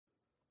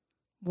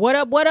What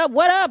up, what up,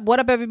 what up? What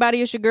up, everybody?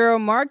 It's your girl,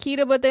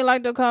 Marquita, but they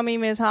like to call me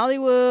Miss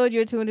Hollywood.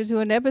 You're tuned into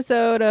an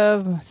episode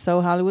of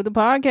So Hollywood, the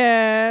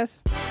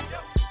podcast.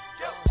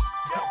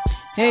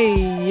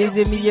 Hey, is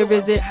it me or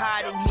is it?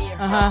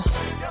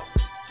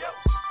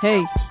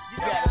 Hey.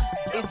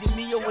 Is it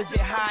me or is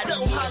it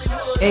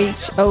hot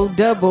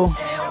H-O-double.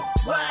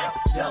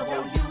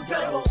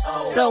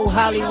 So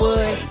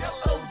Hollywood.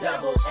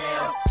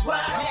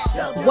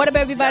 What up,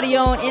 everybody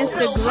on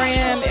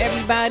Instagram,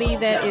 everybody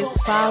that is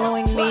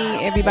following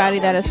me, everybody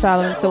that is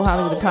following So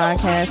Hollywood the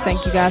podcast.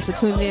 Thank you guys for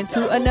tuning in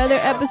to another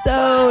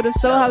episode of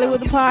So Hollywood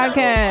the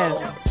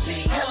podcast.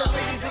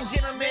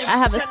 I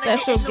have a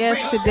special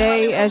guest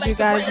today. As you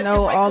guys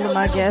know, all of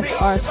my guests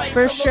are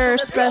for sure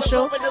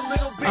special.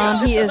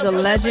 He is a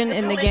legend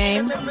in the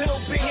game.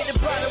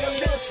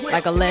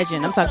 Like a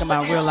legend. I'm talking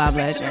about real live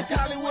legend.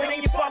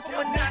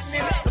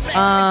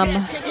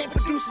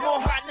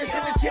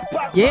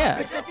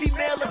 Yeah.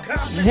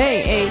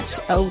 Hey,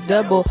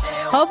 H-O-double.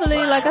 Hopefully,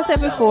 like I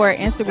said before,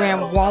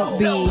 Instagram won't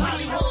be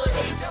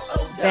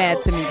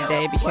bad to me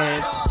today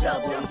because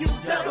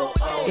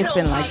it's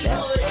been like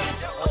that.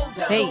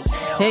 Hey.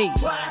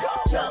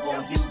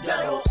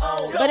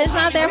 But it's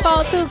not their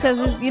fault too, because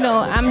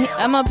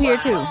I'm up here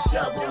too.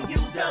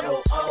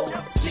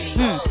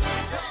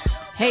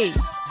 Hey.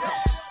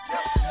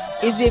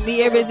 Is it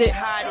me or is it?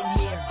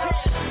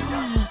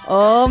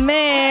 Oh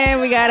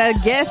man, we got a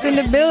guest in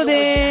the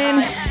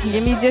building.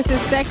 Give me just a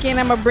second.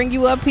 I'm gonna bring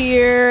you up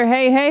here.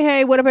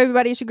 Hey, what up,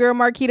 everybody? It's your girl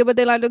Marquita, but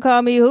they like to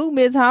call me who?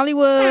 Miss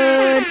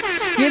Hollywood.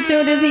 You're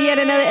tuned into yet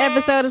another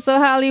episode of So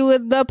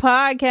Hollywood the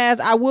podcast.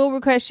 I will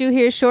request you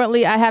here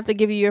shortly. I have to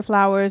give you your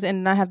flowers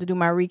and I have to do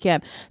my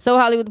recap. So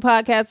Hollywood the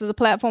podcast is a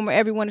platform where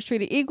everyone is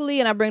treated equally,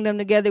 and I bring them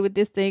together with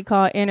this thing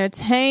called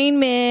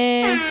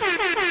entertainment.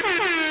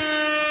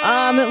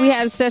 We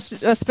had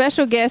a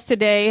special guest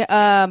today,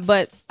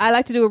 but I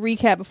like to do a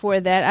recap before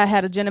that. I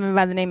had a gentleman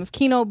by the name of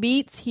Kino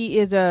Beats. He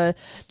is a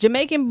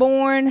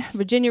Jamaican-born,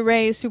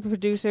 Virginia-raised super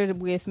producer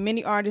with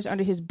many artists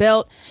under his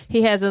belt.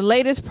 He has a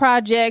latest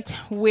project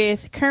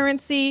with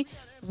Currency,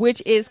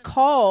 which is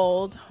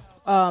called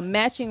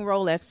Matching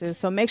Rolexes.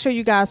 So make sure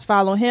you guys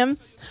follow him.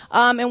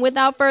 And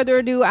without further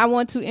ado, I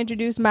want to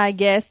introduce my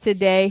guest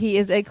today. He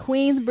is a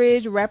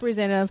Queensbridge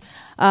representative.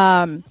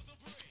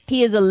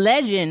 He is a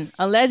legend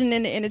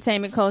in the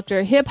entertainment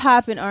culture, hip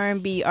hop and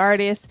R&B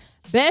artist,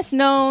 best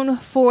known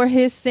for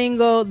his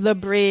single "The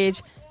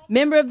Bridge,"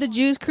 member of the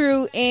Juice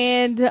Crew,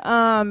 and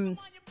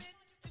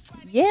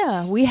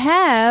we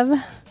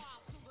have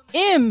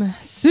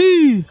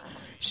MC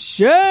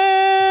Shan.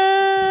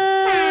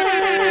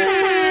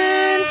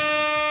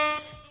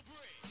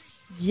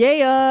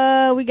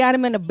 Yeah, we got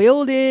him in the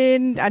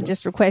building. I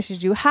just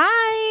requested you.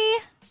 Hi.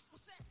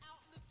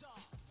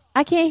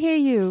 I can't hear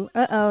you.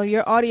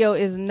 Your audio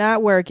is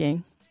not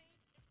working.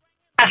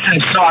 So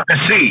I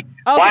can see.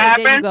 Okay, what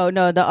happened? There you go.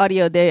 No, the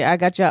audio there. I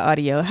got your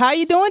audio. How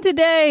you doing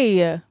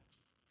today?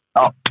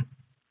 Oh,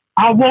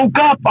 I woke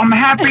up. I'm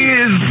happy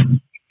as...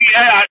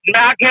 Yeah,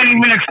 I can't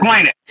even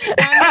explain it.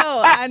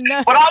 I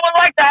know. But I would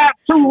like to have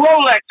 2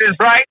 Rolexes,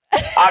 right?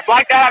 I'd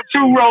like to have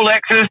 2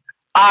 Rolexes.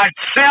 I'd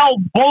sell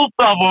both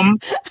of them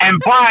and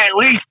buy at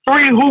least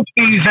 3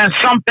 hoopies and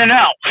something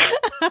else.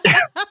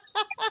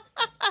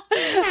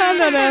 I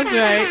know that's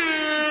right.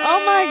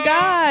 Oh my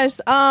gosh.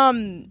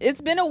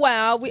 It's been a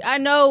while. I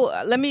know.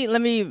 Let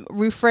me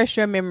refresh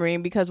your memory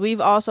because we've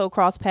also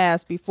crossed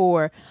paths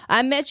before.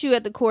 I met you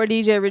at the Core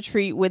DJ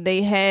retreat when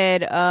they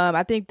had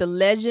I think the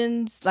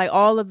legends, like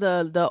all of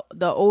the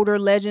older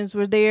legends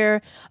were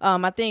there.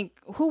 I think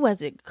who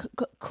was it?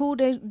 Cool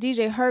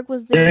DJ Herc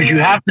was there. Did you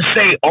have to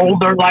say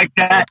older like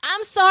that?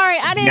 I'm sorry,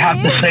 I didn't. You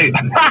have to say.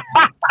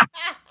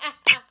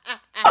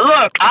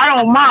 Look, I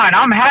don't mind.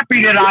 I'm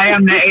happy that I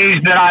am the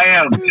age that I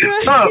am.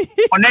 Look,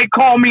 when they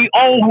call me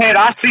old head,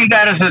 I see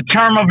that as a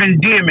term of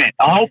endearment.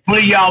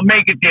 Hopefully y'all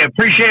make it there.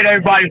 Appreciate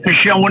everybody for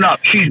showing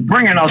up. She's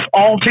bringing us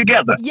all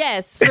together.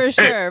 Yes, for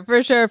sure.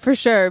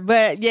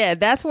 But yeah,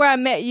 that's where I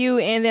met you.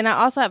 And then I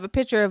also have a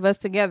picture of us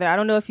together. I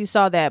don't know if you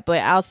saw that, but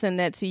I'll send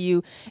that to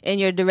you in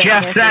your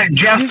direct message.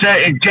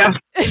 Jeff.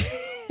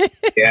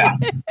 Yeah.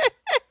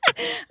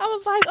 I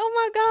was like, oh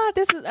my God,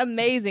 this is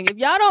amazing. If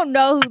y'all don't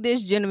know who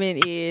this gentleman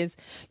is,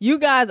 you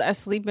guys are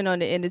sleeping on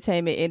the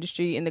entertainment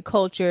industry and the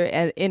culture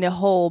and in a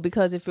whole,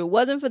 because if it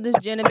wasn't for this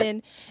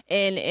gentleman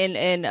and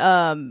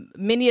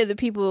many of the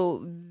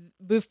people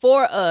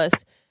before us,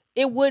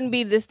 it wouldn't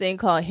be this thing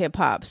called hip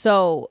hop.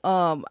 So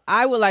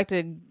I would like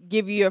to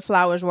give you your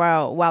flowers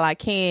while I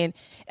can,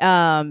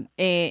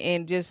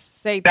 and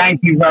just say thank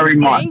you very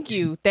much.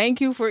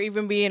 Thank you for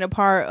even being a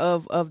part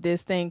of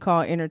this thing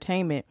called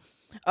entertainment.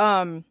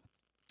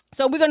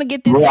 So we're gonna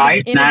get this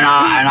right.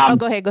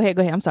 Go ahead.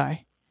 I'm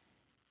sorry.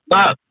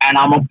 Look, and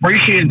I'm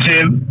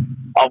appreciative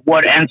of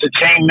what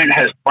entertainment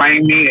has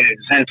brought me. It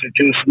has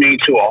introduced me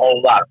to a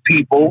whole lot of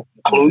people,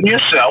 including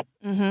yourself.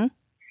 Mm-hmm.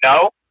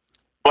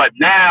 But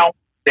now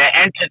the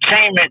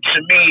entertainment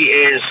to me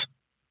is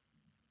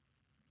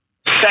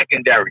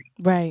secondary,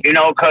 right?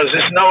 Because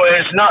it's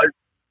not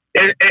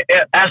as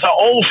an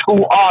old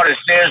school artist,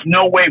 there's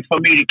no way for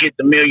me to get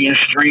the million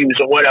streams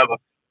or whatever.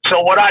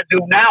 So what I do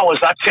now is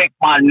I take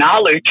my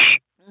knowledge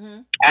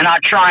and I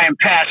try and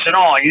pass it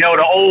on. You know,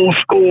 the old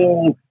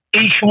school,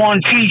 each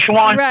one teach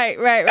one. Right.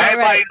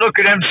 Everybody look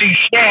at MC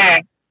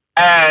Shan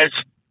as,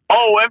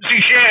 oh,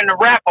 MC Shan the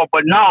rapper,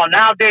 but no,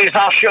 nowadays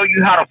I'll show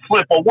you how to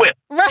flip a whip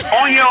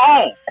on your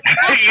own.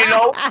 You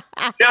know,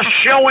 just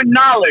showing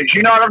knowledge.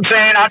 You know what I'm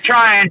saying? I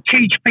try and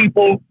teach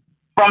people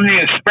from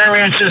the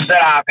experiences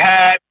that I've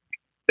had,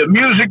 the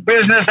music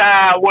business,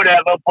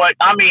 whatever. But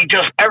I mean,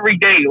 just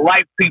everyday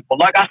life people.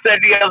 Like I said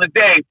the other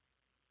day,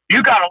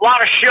 you got a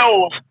lot of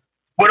shows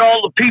with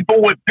all the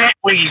people with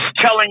Bentleys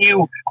telling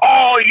you,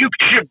 oh, you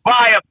should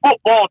buy a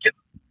football team.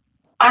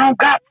 I don't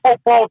got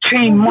football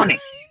team money.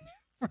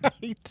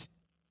 Right.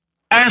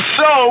 And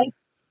so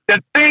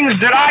the things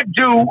that I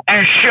do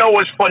and show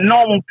is for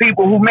normal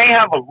people who may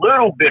have a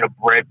little bit of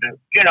bread,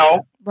 you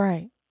know.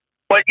 Right.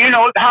 But, you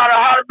know, how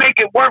to make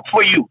it work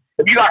for you.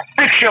 If you got to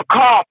fix your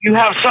car, if you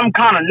have some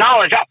kind of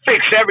knowledge, I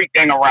fix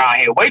everything around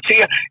here. Wait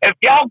till if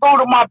y'all go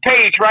to my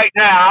page right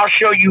now, I'll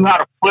show you how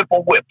to flip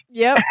a whip.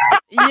 Yep.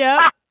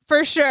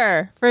 For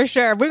sure. We're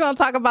going to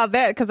talk about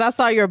that because I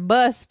saw your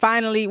bus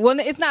finally. Well,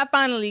 it's not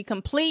finally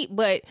complete,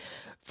 but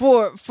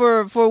for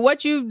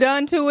what you've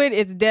done to it,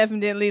 it's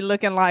definitely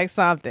looking like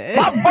something.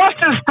 My bus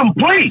is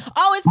complete.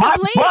 Oh, it's my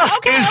complete? Bus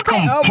okay. Is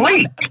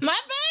complete. Oh, my bad.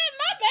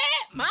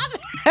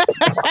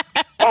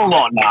 Hold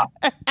on now.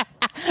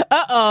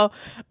 Uh-oh.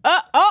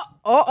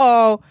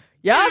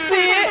 Y'all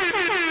see it?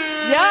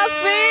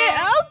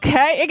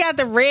 Okay. It got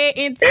the red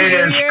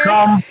interior. It is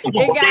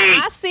complete.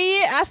 I see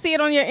it. I see it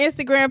on your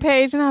Instagram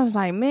page, and I was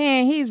like,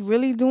 man, he's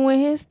really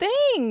doing his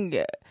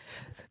thing.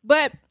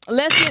 But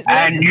let's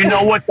and you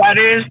know what that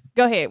is?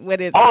 Go ahead. What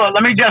is it? Hold on.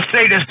 Let me just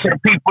say this to the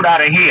people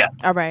that are here.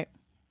 All right.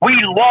 We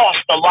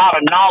lost a lot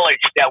of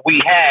knowledge that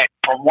we had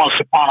from once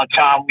upon a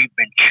time. We've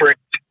been tricked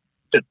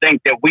to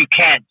think that we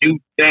can't do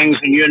things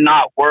and you're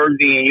not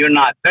worthy and you're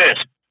not this.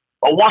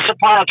 But once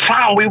upon a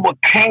time, we were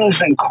kings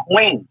and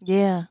queens.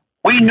 Yeah.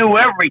 We knew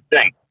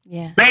everything.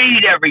 Yeah.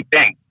 Made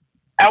everything.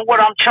 And what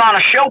I'm trying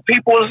to show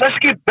people is let's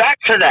get back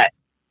to that.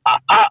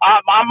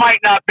 I might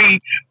not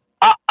be,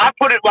 I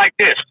put it like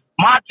this.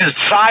 My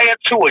desire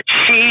to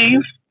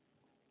achieve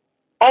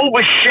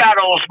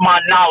overshadows my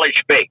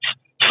knowledge base.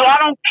 So I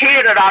don't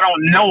care that I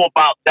don't know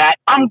about that.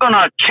 I'm going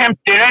to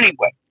attempt it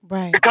anyway.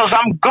 Right. Because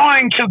I'm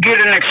going to get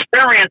an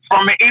experience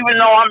from it, even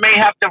though I may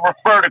have to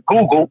refer to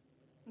Google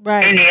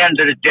in the end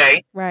of the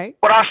day. Right.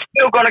 But I'm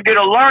still going to get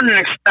a learning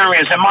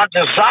experience, and my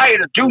desire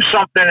to do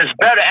something is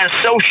better, and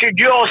so should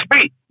yours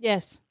be.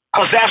 Yes.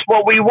 Because that's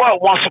what we were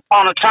once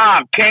upon a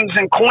time, kings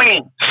and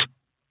queens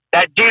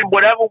that did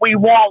whatever we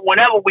want,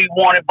 whenever we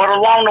wanted, but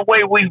along the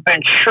way, we've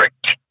been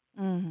tricked.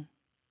 Mm-hmm.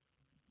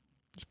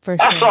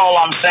 That's all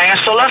I'm saying.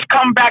 So let's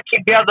come back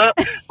together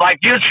like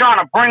you're trying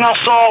to bring us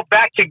all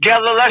back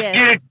together. Let's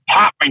get it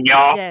popping,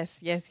 y'all.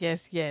 Yes.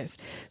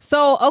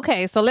 So,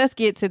 okay, so let's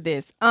get to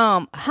this.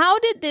 How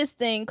did this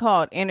thing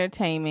called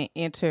entertainment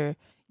enter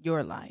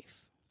your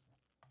life?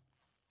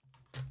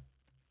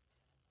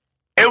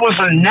 It was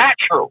a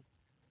natural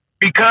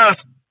because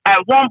at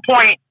one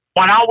point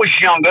when I was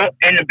younger,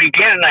 in the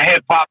beginning of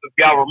hip hop, if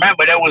y'all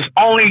remember, there was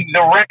only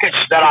the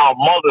records that our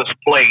mothers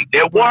played.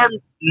 There weren't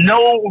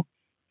no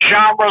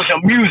genres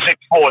of music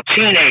for a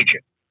teenager.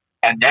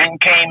 And then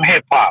came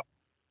hip hop.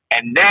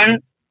 And then,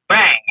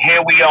 bang,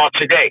 here we are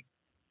today.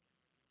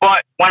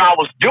 But when I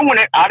was doing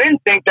it, I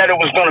didn't think that it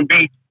was going to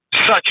be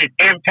such an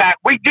impact.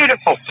 We did it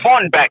for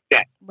fun back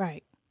then.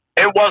 Right.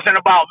 It wasn't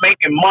about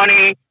making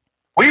money.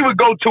 We would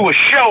go to a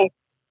show,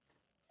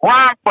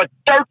 rhyme for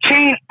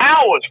 13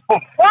 hours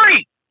for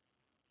free.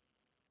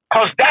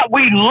 Because that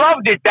we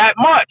loved it that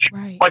much.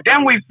 Right. But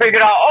then we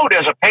figured out, oh,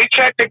 there's a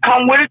paycheck that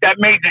come with it. That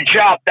made the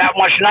job that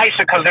much nicer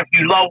because if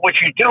you love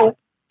what you do,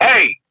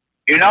 hey,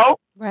 you know?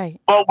 Right.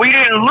 But we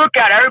didn't look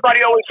at it.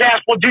 Everybody always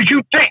asks, well, did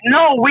you think?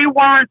 No, we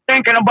weren't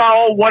thinking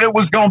about what it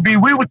was going to be.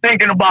 We were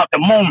thinking about the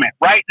moment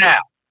right now.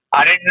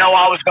 I didn't know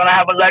I was going to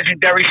have a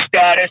legendary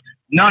status.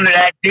 None of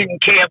that.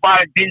 Didn't care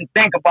about it. Didn't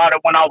think about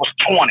it when I was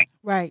 20.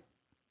 Right.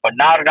 But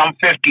now that I'm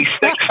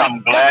 56,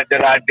 I'm glad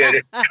that I did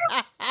it.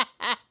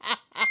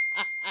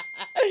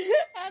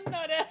 I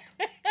know that.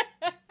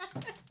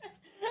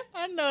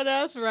 I know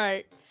that's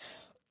right.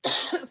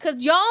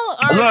 Because y'all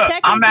are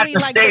technically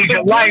like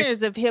the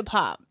beginners of hip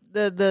hop,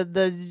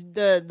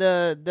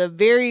 the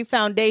very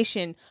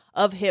foundation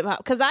of hip hop.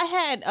 Because I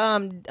had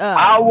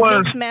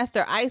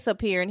Mixmaster Ice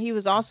up here, and he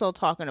was also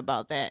talking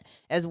about that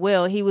as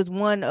well. He was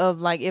one of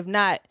like, if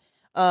not,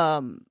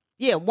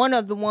 one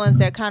of the ones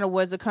that kind of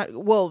was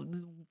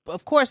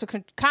of course, a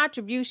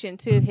contribution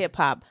to hip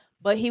hop,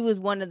 but he was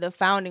one of the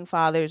founding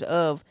fathers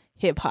of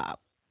hip hop,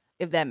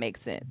 if that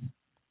makes sense.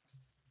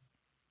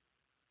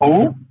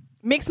 Who?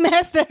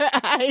 Mixmaster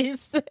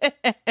Ice.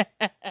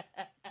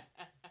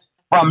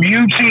 From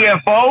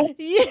UTFO?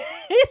 Yeah,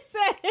 he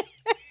said.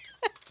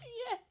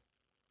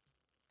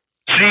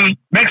 See,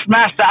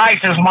 Mixmaster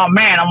Ice is my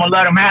man. I'm going to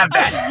let him have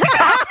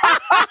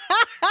that.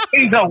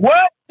 He's a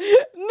what?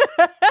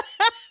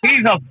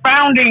 He's a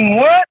founding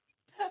what?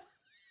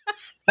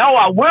 No,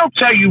 I will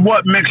tell you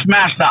what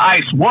Mixmaster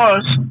Ice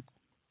was.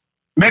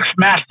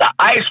 Mixmaster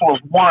Ice was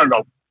one of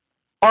the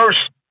first.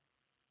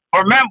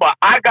 Remember,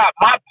 I got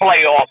my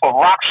play off of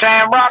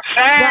Roxanne.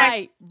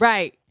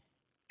 Right.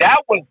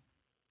 That was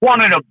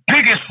one of the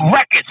biggest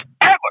records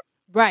ever.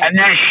 Right. And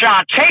then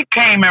Shantae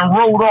came and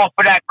rode off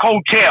of that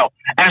coattail,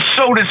 and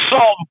so did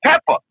Salt and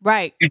Pepper.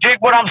 Right. You dig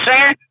what I'm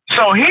saying?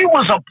 So he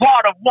was a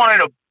part of one of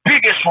the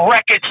biggest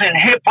records in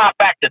hip hop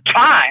at the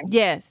time.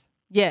 Yes.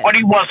 But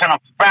he wasn't a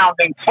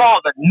founding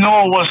father,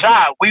 nor was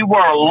I. We were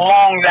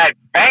along that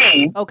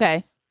vein.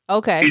 Okay.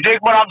 You dig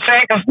what I'm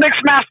saying? Because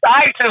Mixmaster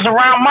Ice is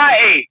around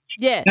my age.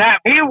 Yeah. Now,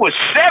 if he was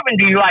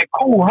 70, like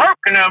Kool Herc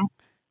and him,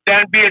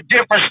 that'd be a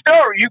different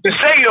story. You could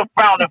say you're a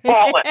founding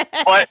father,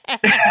 but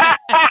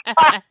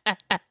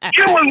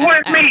you was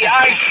with me.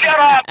 I shut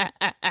up.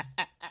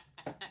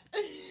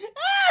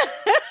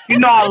 You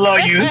know I love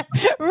you.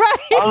 Right.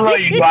 I love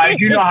you guys.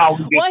 You know how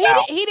we get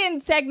Well, he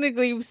didn't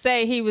technically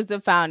say he was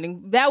the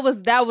founding. That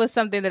was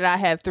something that I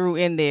had threw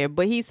in there,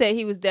 but he said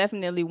he was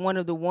definitely one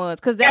of the ones.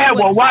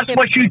 Watch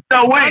what you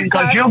throw in,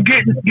 because you'll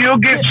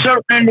get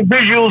certain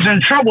individuals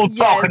in trouble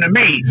talking to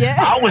me. Yeah.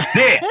 I was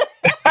there.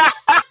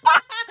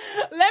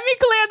 Let me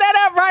clear that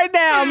up right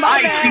now.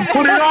 My bad.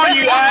 Put it on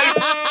you, Ice.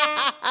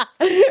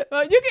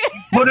 Well, you can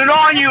put it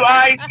on you,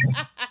 Ice.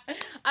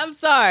 I'm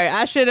sorry.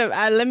 I should have.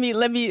 Let me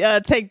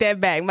take that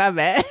back. My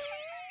bad.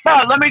 No,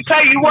 let me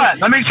tell you what.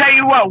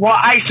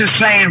 What Ice is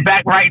saying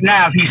back right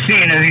now, if he's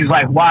seeing it, he's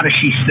like, why does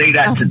she say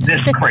that to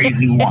this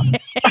crazy one?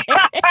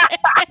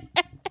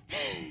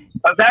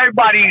 Because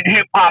everybody in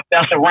hip hop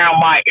that's around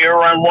my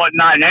era and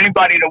whatnot, and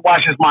anybody that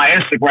watches my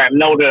Instagram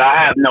know that I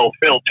have no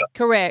filter.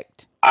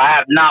 Correct. I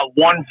have not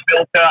one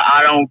filter.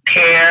 I don't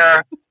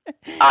care.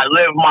 I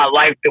live my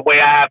life the way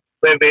I have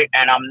to live it,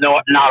 and I'm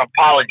not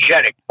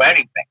apologetic for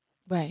anything.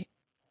 Right.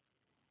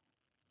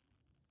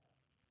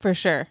 For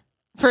sure.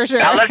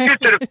 Now let's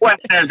get to the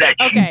questions that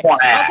you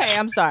want to ask. Okay,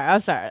 I'm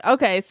sorry.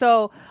 Okay,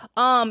 so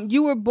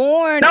you were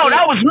born. No,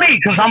 that was me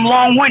because I'm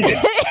long-winded.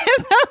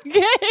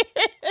 Okay.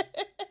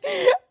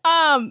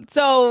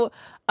 So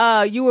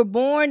you were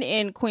born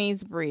in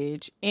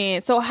Queensbridge,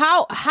 and so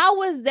how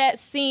was that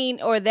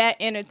scene or that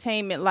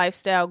entertainment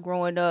lifestyle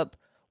growing up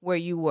where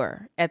you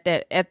were at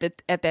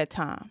that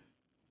time?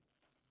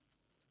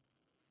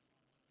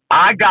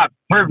 I got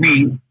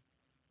privy,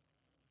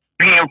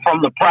 being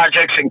from the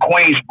projects in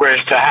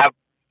Queensbridge, to have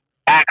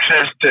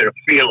access to the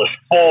Fearless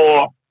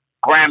Four,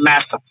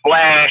 Grandmaster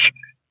Flash,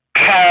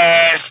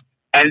 Kaz,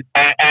 and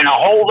a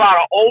whole lot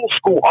of old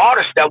school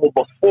artists that were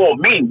before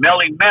me,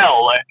 Melly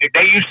Mel.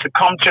 They used to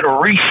come to the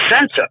Reese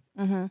Center,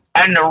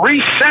 and the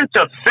Reese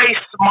Center faced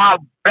my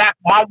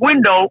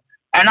window,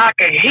 and I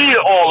could hear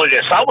all of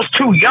this. I was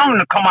too young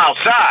to come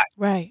outside,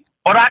 right?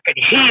 But I could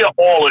hear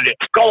all of this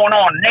going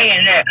on there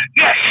and there.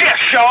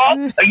 Yes, y'all.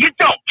 You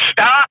don't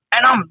stop,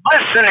 and I'm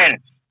listening.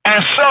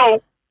 And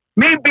so,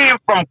 me being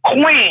from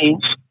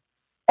Queens,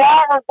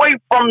 far away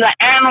from the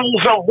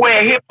annals of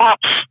where hip hop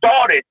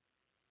started,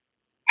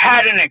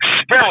 had an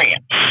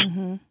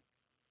experience.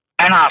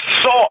 And I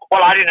saw,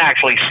 well, I didn't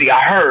actually see,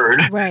 I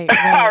heard.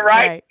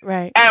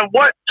 Right. And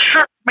what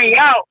tripped me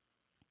out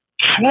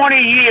 20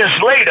 years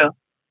later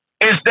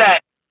is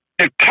that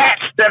the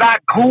cats that I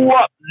grew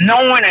up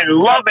knowing and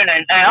loving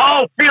and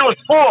Fearless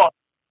Four,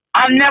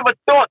 I never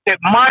thought that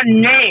my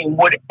name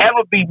would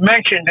ever be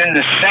mentioned in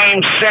the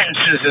same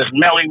sentences as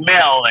Melly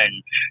Mel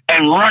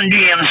and Run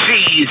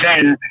DMCs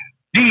and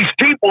these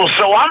people.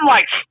 So I'm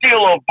like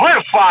still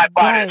oblivified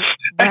by this.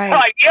 It's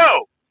like,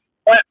 yo.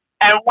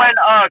 And when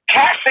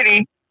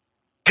Cassidy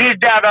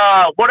did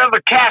that, whatever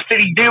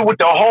Cassidy did with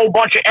the whole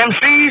bunch of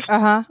MCs.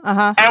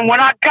 And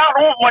when I got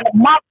on, when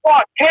my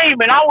part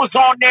came and I was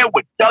on there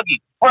with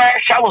Dougie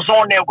Fresh, I was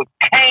on there with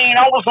Kane,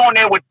 I was on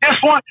there with this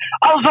one,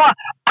 I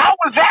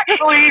was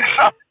actually,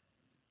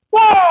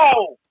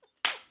 whoa,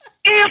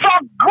 these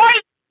are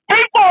great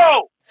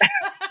people.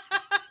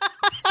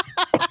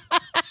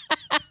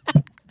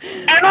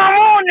 And I'm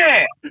on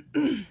there.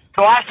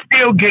 So I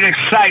still get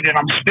excited.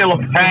 I'm still a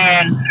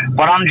fan,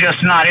 but I'm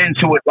just not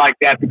into it like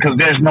that because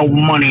there's no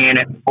money in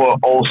it for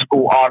old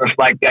school artists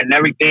like that. And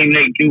everything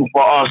they do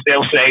for us,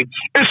 they'll say,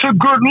 it's a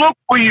good look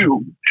for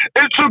you.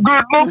 It's a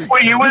good look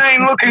for you. It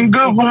ain't looking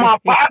good for my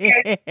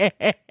pocket.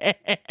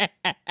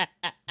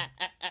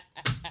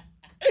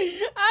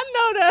 I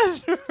know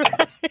that's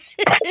right.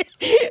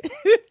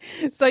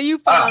 So you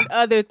found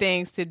other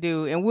things to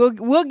do, and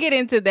we'll get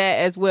into that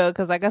as well.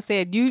 Because, like I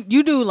said, you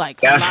do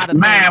like a lot of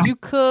things. You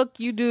cook.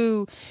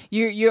 You're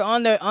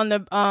on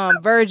the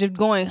verge of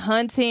going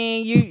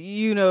hunting.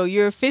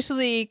 You're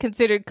officially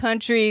considered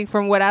country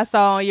from what I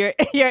saw on your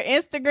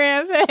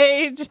Instagram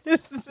page.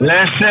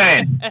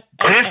 Listen,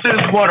 this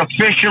is what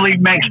officially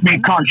makes me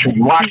country.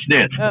 Watch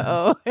this.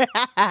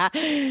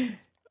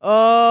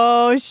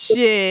 Oh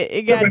shit!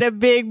 It got the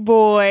big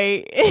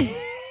boy.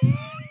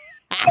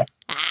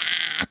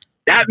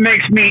 That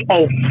makes me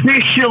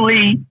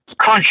officially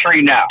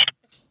country now.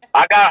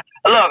 I got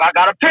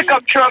a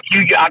pickup truck.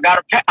 I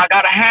got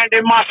to hand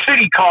in my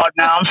city card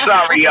now. I'm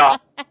sorry, y'all.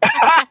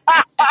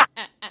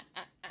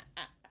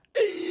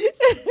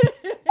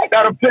 I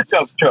got a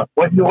pickup truck.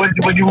 What you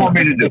want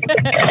me to do?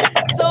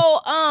 So,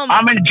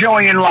 I'm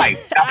enjoying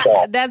life. That's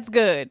all. That's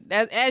good.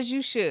 As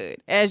you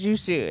should. As you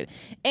should.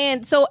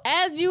 And so,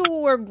 as you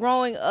were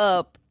growing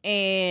up,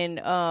 and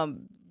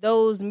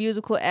those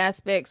musical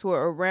aspects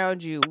were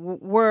around you,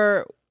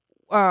 were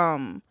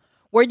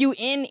you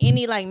in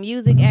any like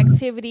music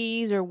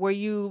activities, or were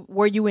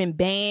you in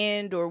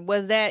band, or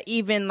was that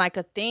even like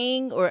a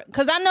thing? Or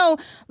because I know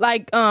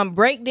like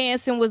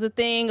breakdancing was a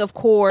thing, of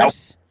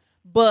course,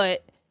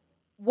 but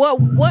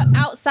what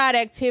outside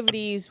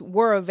activities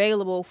were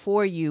available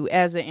for you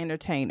as an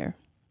entertainer?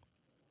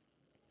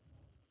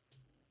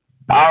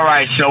 All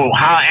right, so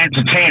how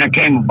entertainer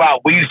came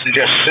about, we used to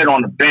just sit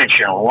on the bench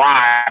and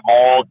rhyme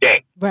all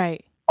day.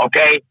 Right.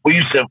 Okay? We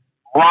used to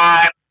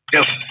rhyme,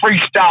 just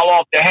freestyle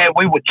off the head.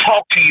 We would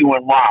talk to you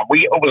in rhyme.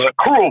 It was a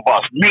crew of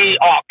us, me,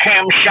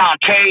 Kim,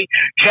 Shantae,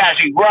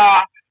 Jazzy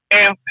Ra,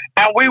 and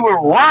we would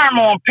rhyme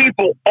on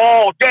people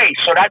all day.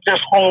 So that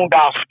just honed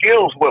our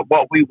skills with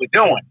what we were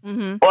doing.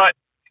 Mm-hmm. But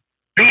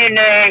being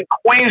there in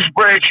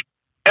Queensbridge,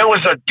 it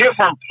was a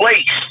different place.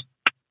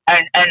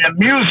 And the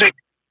music,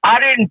 I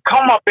didn't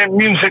come up in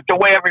music the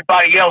way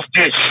everybody else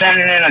did,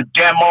 sending in a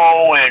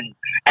demo and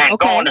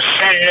going to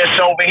send this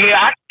over here.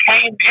 I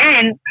came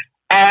in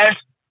as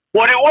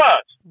what it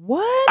was.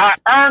 What? I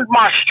earned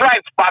my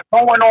stripes by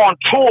going on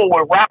tour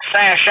with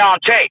Roxanne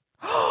Shantae,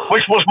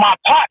 which was my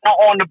partner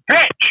on the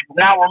bench.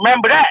 Now,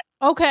 remember that.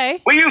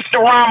 Okay. We used to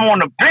rhyme on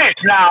the bench.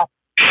 Now,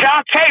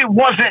 Shantae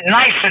wasn't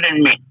nicer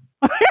than me.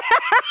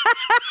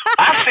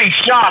 I see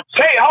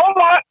Shantae. Hold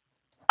on.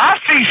 I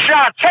see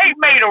Shantae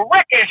made a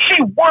record.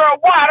 She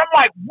worldwide. I'm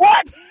like,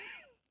 what?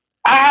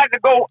 I had to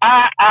go.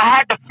 I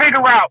had to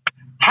figure out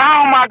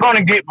how am I going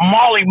to get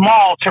Molly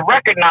Mall to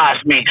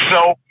recognize me.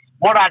 So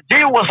what I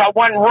did was I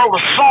went and wrote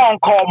a song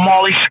called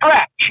Molly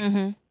Scratch.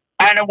 Mm-hmm.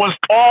 And it was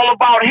all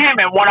about him.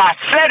 And when I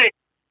said it,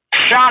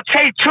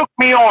 Shantae took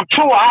me on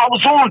tour. I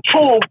was on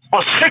tour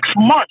for 6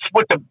 months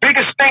with the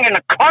biggest thing in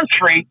the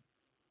country,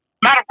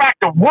 matter of fact,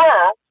 the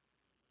world,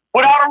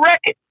 without a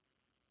record.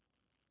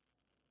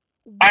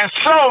 And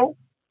so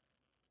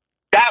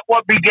that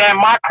what began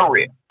my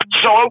career.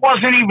 So it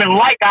wasn't even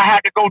like I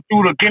had to go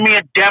through to give me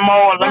a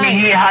demo and let me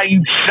hear how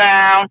you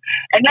sound.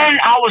 And then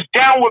I was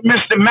down with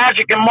Mr.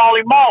 Magic and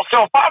Molly Mall.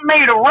 So if I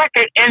made a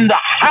record in the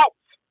house,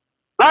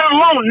 let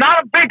alone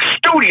not a big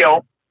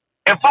studio,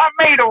 if I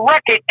made a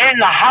record in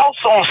the house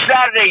on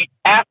Saturday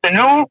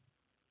afternoon,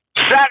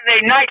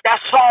 Saturday night, that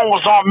song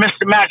was on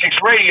Mr. Magic's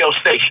radio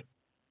station.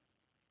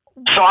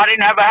 So I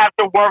didn't ever have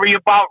to worry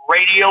about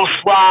radio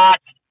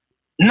slots,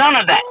 none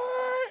of that.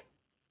 What?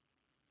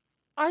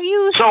 Are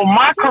you So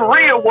my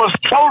career was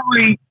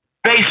totally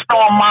based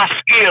on my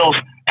skills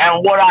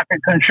and what I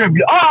could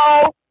contribute.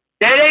 Oh,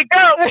 there they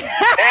go. There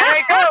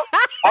they go.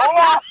 Hold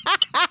on.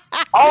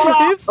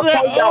 I'll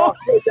show y'all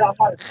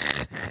how.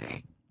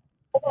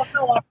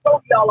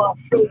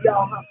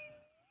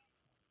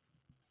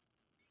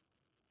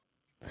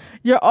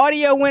 Your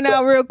audio went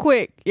out real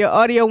quick. Your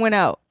audio went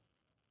out.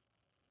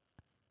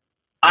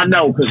 I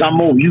know, because I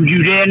moved.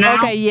 You there now?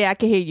 Okay, yeah, I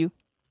can hear you.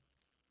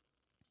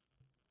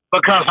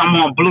 Because I'm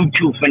on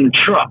Bluetooth in the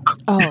truck.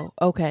 Oh,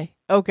 okay.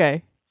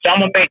 Okay. So I'm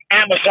gonna make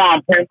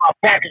Amazon print my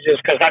packages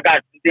because I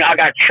got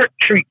trick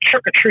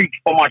or treat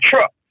for my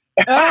truck.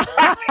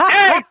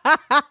 Hey,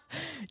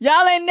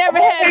 y'all ain't never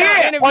had no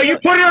interview. Oh, you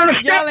put it on the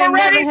step Y'all ain't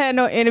already? never had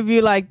no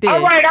interview like this. All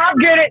right, I'll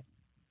get it.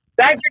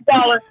 Thank you,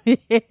 darling.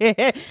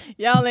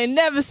 Y'all ain't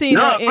never seen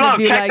no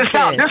interview check like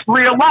this out. This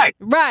real life.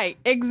 Right,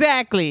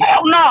 exactly.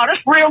 Hell no,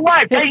 this real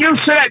life. They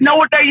used to that. Know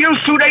what they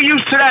used to? They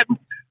used to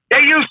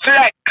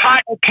that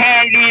cotton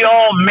candy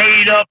all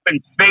made up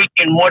and fake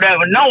and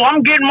whatever. No,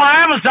 I'm getting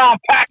my Amazon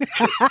package.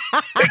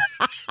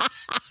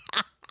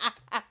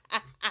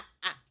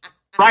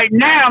 Right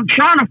now, I'm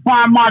trying to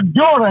find my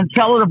daughter and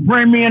tell her to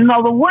bring me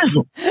another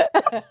whistle.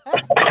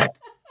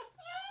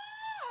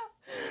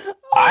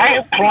 I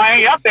ain't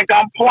playing. I think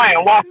I'm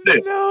playing. Watch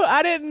this. No,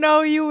 I didn't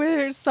know you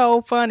were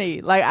so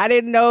funny. Like, I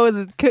didn't know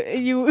that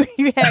you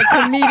had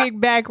comedic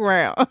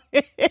background.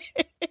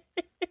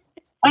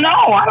 No,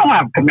 I don't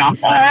have comedic.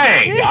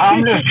 Hey,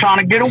 I'm just trying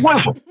to get a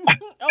whistle.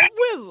 A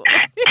whistle.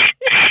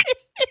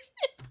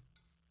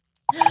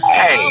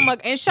 Hey. Oh my!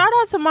 And shout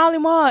out to Molly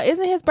Mall.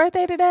 Isn't his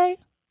birthday today?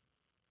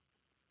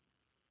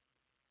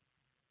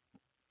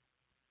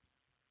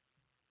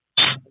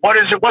 What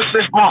is it? What's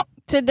this month?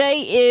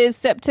 Today is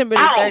September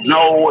the 30th. I don't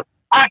know.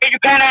 You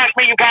can't ask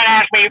me. You can't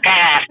ask me. You can't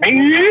ask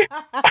me.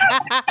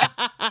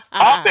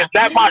 Oh, is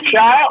that my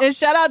child? And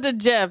shout out to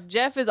Jeff.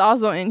 Jeff is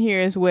also in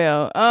here as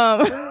well.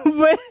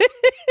 But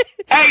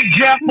hey,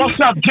 Jeff, what's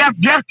up? Jeff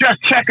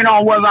just checking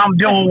on whether I'm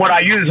doing what I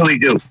usually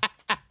do.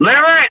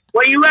 Lyric,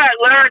 where you at?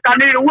 Lyric, I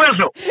need a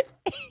whistle.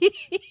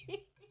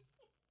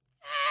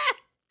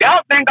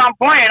 Y'all think I'm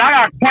playing. I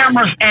got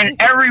cameras in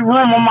every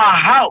room of my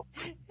house.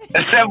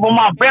 Except for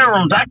my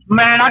bedrooms. I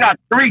got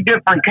 3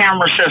 different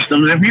camera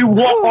systems. If you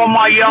walk on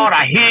my yard,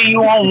 I hear you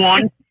on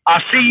one,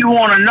 I see you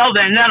on another,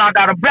 and then I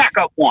got a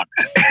backup one.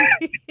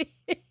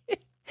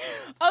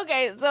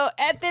 Okay, so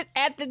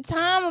at the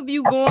time of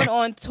you going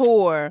on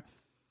tour,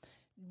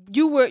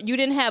 you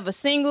didn't have a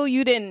single,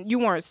 you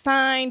weren't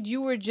signed,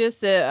 you were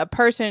just a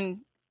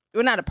person.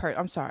 Well, not a person.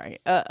 I'm sorry,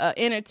 a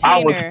entertainer.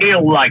 I was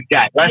ill like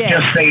that. Let's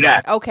just say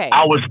that. Okay.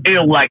 I was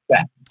ill like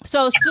that.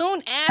 So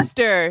soon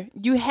after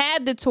you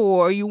had the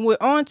tour, you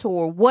were on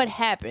tour, what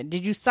happened?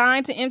 Did you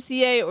sign to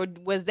MCA, or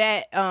was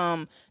that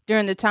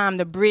during the time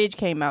The Bridge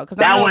came out?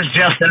 That was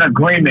just an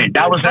agreement.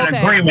 That was an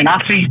agreement. That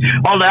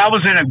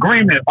was an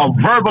agreement, a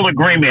verbal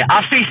agreement.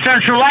 I see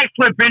Central Light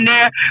Flip in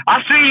there.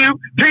 I see you,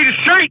 Peter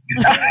Street.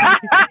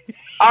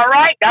 All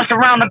right? That's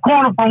around the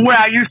corner from where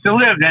I used to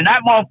live. And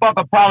that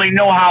motherfucker probably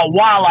know how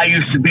wild I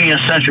used to be in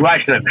Central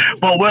Light Flip.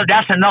 But,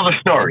 that's another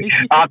story,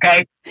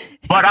 okay?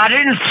 But I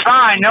didn't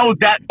sign. No,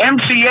 that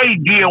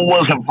MCA deal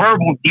was a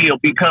verbal deal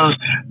because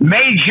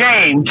Mae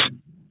James,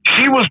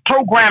 she was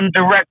program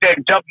director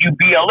at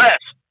WBLS.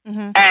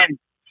 Mm-hmm. And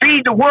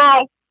Feed the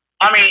World,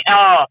 We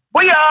Are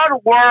the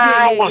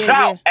World was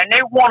out, and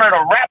they wanted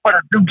a rapper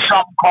to do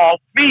something called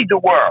Feed the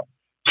World.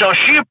 So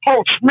she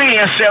approached me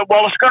and said,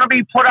 well, it's going to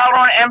be put out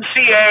on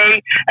MCA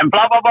and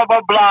blah, blah, blah,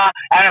 blah, blah.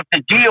 And if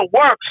the deal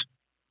works,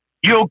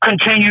 you'll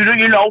continue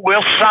to,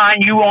 we'll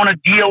sign you on a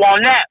deal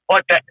on that.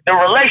 But the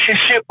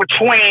relationship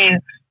between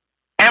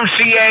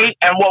MCA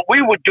and what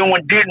we were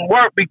doing didn't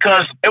work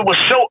because it was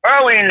so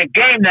early in the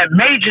game that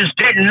majors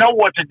didn't know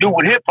what to do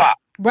with hip-hop.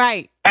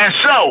 Right. And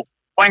so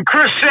when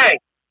Chris said,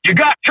 you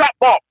got drop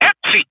off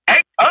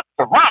MCA up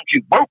around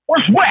you, bro,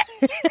 what's wet?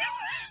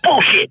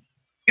 Bullshit.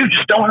 You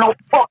just don't know what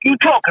the fuck you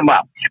talking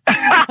about.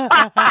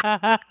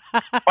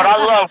 But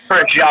I love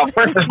Chris, y'all.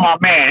 Chris is my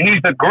man.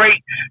 He's the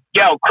great,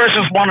 Chris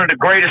is one of the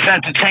greatest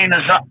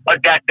entertainers that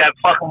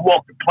fucking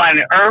walked the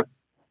planet Earth.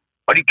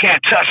 But he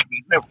can't touch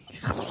me.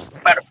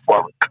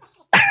 Metaphoric.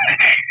 I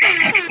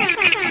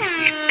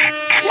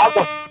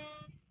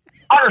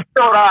just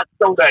thought I'd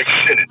throw that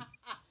shit in.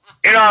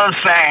 You know what I'm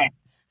saying?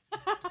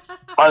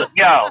 But,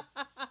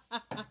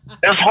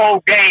 this whole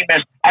game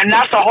is, and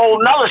that's a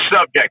whole nother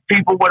subject.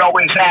 People would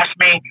always ask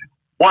me,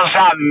 was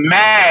I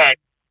mad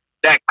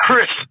that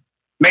Chris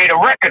made a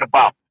record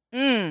about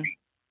me?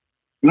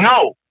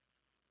 No.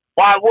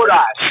 Why would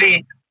I?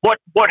 See,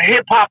 what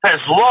hip-hop has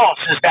lost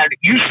is that it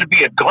used to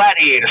be a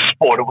gladiator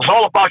sport. It was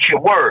all about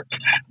your words,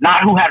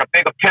 not who had a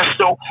bigger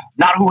pistol,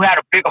 not who had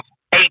a bigger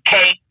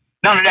AK,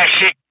 none of that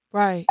shit.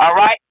 Right. All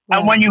right?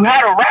 And when you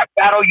had a rap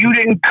battle, you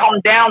didn't come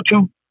down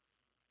to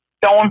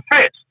throwing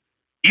fists.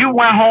 You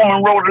went home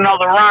and wrote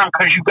another rhyme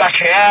because you got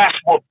your ass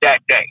whooped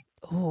that day.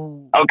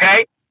 Ooh.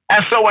 Okay?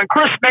 And so when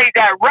Chris made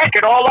that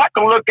record, all I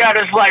can look at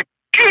is like,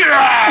 get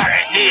out of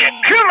here,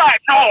 kill that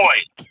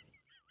noise.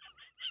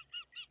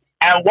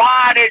 And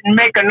why I didn't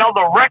make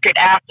another record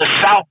after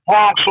South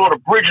Bronx or The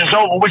Bridge Is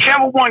Over,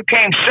 whichever one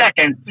came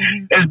second,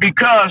 is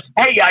because,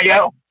 hey,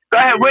 yo, go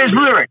ahead, where's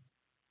Lyric?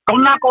 Go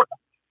knock on,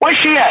 where's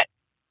she at?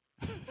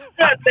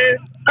 Go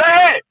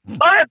ahead,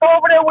 go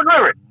over there with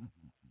Lyric.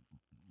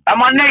 And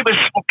my neighbors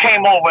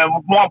came over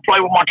and want to play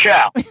with my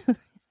child.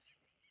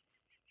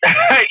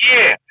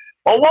 Yeah.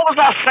 Well, what was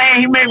I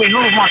saying? He made me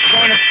lose my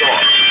train of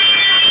thought.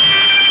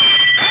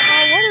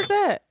 Oh, what is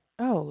that?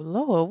 Oh,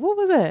 Lord, what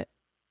was that?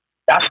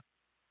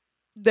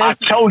 I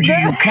told you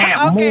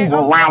can't move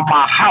around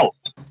my house.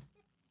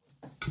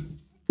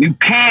 You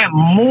can't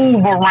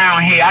move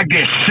around here. I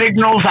get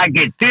signals. I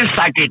get this.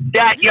 I get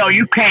that. Yo,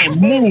 you can't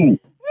move.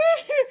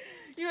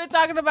 You were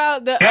talking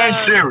about the...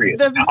 Dead serious.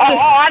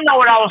 I know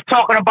what I was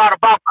talking about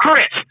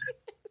Chris.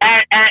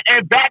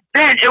 And back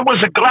then, it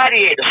was a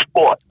gladiator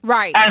sport.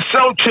 Right. And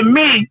so to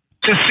me,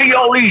 to see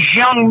all these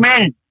young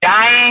men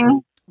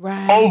dying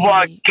over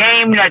a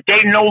game that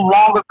they no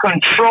longer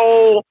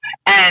control,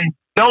 and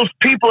those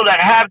people that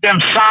have them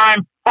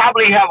signed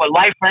probably have a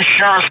life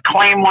insurance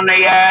claim on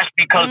their ass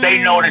because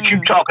they know that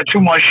you talking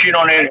too much shit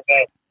on the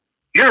internet.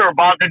 You're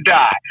about to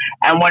die.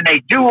 And when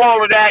they do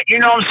all of that, you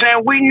know what I'm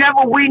saying? We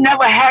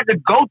never had to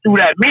go through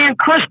that. Me and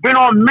Chris been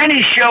on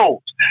many shows.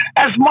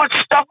 As much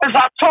stuff as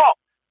I talk.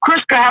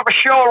 Chris could have a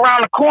show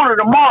around the corner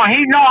tomorrow.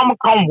 He know I'm going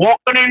to come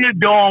walking in the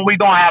door and we're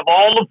going to have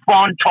all the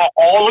fun, talk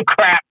all the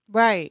crap.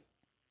 Right.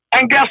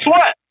 And guess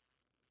what?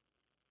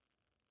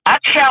 I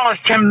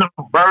challenged him to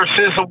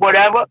verses or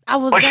whatever.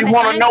 But you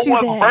want to know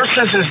what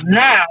verses is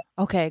now?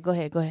 Okay, go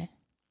ahead. But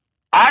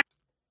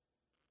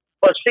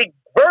see,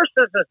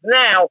 versus is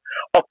now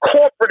a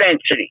corporate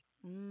entity.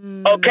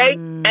 Okay?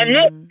 And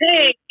they're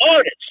paying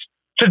artists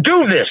to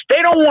do this.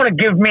 They don't want to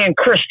give me and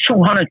Chris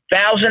 $200,000.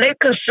 They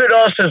consider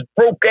us as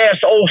broke ass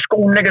old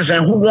school niggas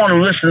and who want to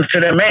listen to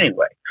them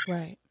anyway.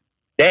 Right.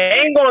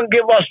 They ain't gonna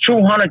give us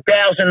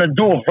 $200,000 to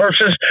do a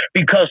versus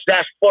because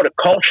that's for the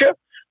culture.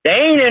 They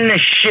ain't in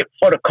this shit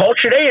for the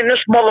culture. They in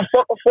this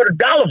motherfucker for the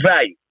dollar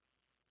value.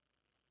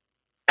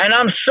 And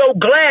I'm so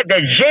glad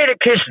that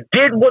Jadakiss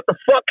did what the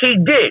fuck he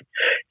did.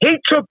 He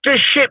took this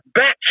shit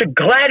back to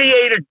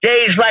gladiator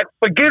days, like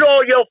forget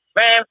all your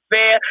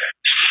fanfare,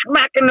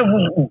 smacking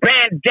the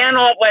bandana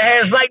off our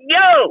heads like,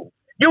 yo,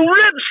 you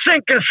lip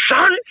syncing,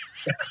 son.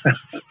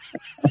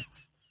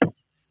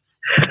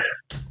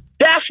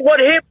 That's what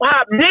hip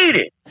hop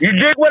needed. You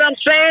dig what I'm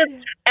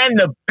saying? And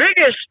the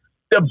biggest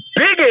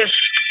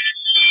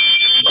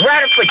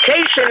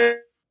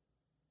gratification.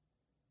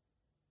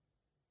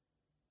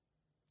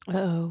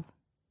 Uh-oh.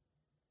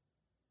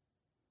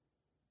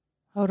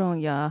 Hold on,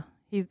 y'all.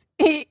 He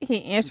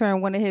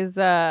answering one of his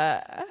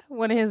there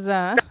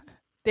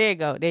you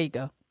go. There you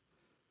go.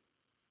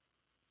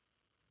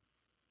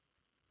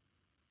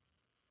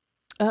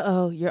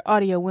 Uh-oh, your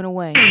audio went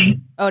away.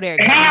 Oh, there you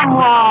go.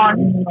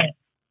 Cameron.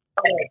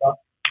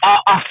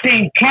 I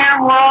seen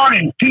Cameron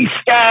and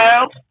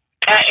T-Styles.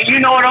 You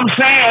know what I'm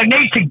saying? And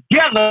they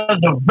together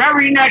the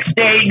very next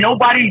day,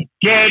 nobody's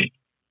dead.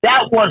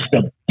 That was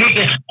the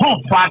biggest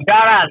poof I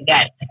got out of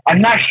that.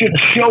 And that should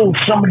show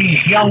some of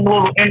these young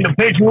little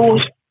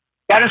individuals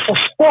that it's a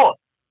sport.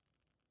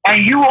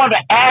 And you are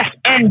the ass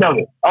end of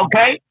it,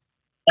 okay?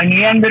 At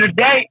the end of the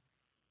day,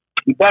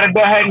 you better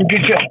go ahead and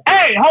get your...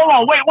 Hey, hold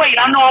on, wait.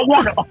 I know I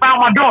want it. I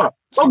found my daughter.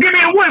 Go give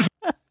me a whistle.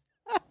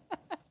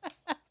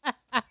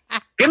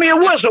 Give me a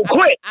whistle,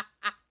 quick.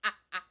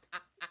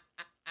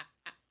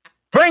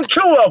 Bring 2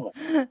 of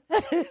them.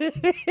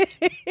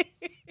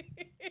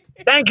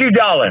 Thank you,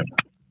 darling.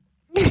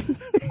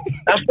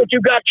 That's what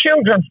you got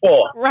children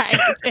for. Right.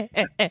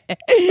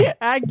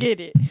 I get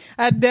it.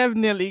 I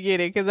definitely get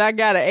it because I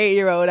got an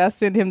 8-year-old. I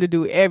send him to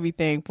do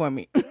everything for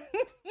me.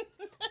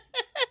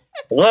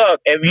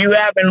 Look, if you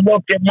haven't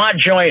looked at my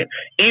joint,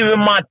 even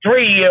my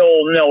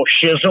 3-year-old knows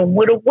shizzle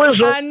with a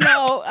whistle. I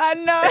know.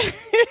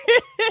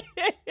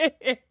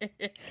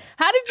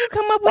 How did you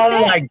come up with that?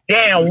 I'm like,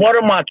 damn, what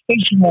am I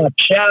teaching my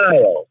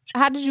child?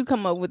 How did you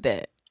come up with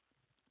that?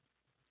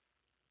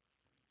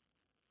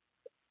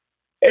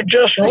 It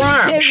just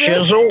rhymes.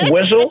 Shizzle,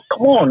 whistle.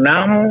 Come on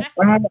now.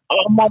 I'm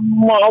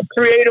a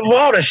creative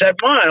artist at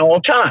mine all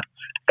the time.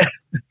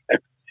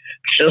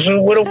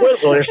 Shizzle with a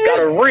whistle. It's got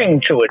a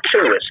ring to it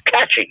too. It's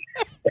catchy.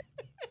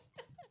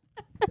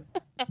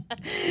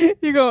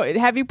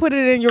 Have you put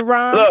it in your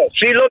rhymes?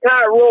 Look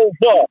how it rolls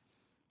off.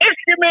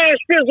 It's your man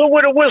Shizzle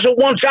with a whistle.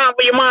 1 time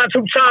for your mind, 2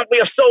 times for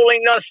your soul.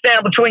 Ain't nothing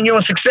stand between you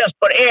and success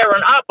but air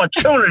and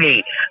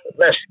opportunity.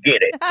 Let's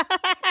get it.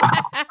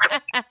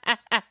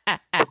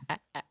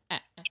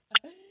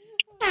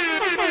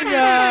 Oh my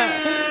God.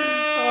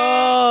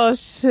 Oh,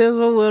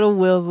 Shizzle with a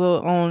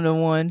whistle on the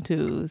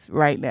 1-2s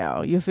right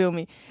now. You feel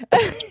me?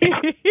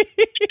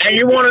 And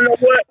you want to know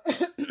what?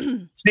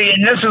 See,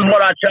 and this is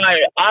what I tell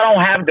you. I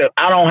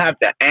don't have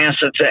to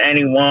answer to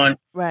anyone.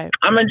 Right.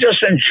 I'm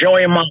just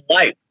enjoying my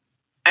life.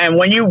 And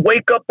when you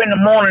wake up in the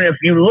morning, if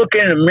you look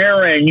in the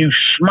mirror and you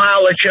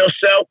smile at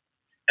yourself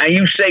and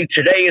you say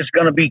today is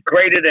going to be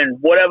greater than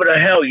whatever the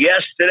hell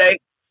yesterday,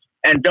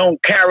 and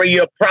don't carry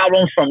your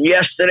problem from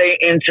yesterday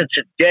into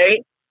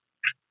today,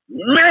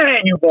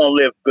 man, you're going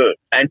to live good.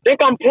 And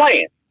think I'm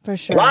playing. For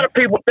sure. A lot of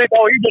people think,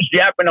 oh, you're just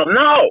yapping up.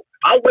 No,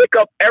 I wake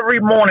up every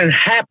morning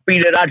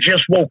happy that I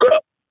just woke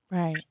up.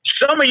 Right.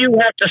 Some of you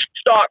have to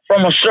start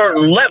from a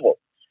certain level.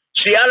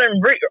 See, I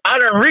didn't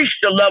reach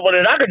the level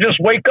that I could just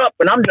wake up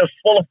and I'm just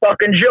full of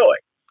fucking joy.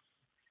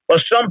 But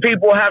some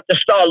people have to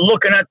start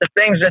looking at the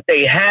things that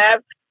they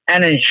have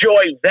and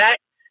enjoy that.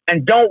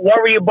 And don't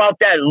worry about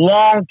that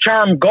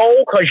long-term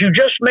goal because you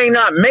just may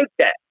not make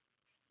that.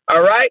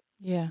 All right?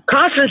 Yeah.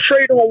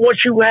 Concentrate on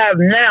what you have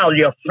now,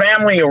 your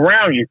family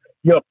around you,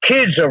 your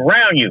kids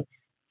around you.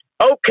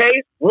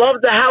 Okay,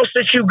 love the house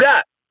that you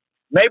got.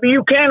 Maybe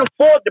you can't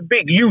afford the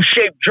big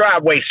U-shaped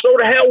driveway. So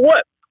the hell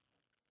what?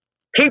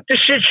 Keep the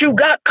shit you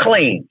got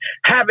clean.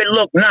 Have it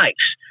look nice.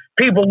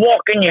 People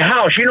walk in your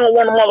house. You don't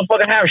want to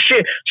motherfucking have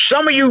shit.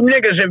 Some of you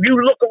niggas, if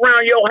you look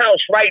around your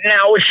house right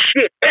now, it's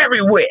shit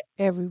everywhere.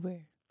 Everywhere.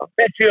 I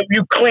bet you if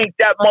you clean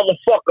that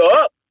motherfucker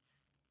up,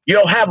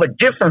 you'll have a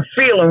different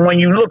feeling when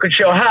you look at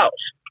your house.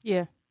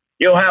 Yeah.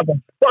 You'll have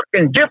a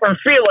fucking different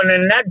feeling,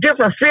 and that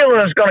different feeling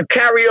is going to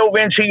carry over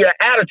into your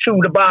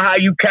attitude about how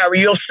you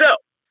carry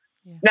yourself.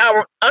 Yeah.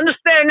 Now,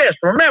 understand this.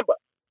 Remember,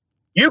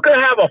 you can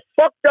have a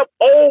fucked up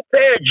old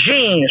pair of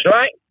jeans,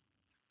 right?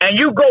 And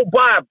you go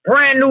buy a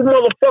brand new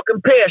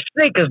motherfucking pair of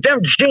sneakers. Them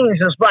jeans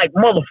is like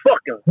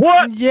motherfucking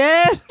what?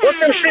 Yes. What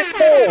them shit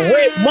called?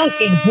 Red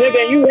monkeys,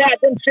 nigga. You had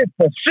them shit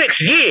for 6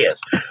 years.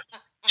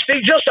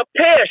 See, just a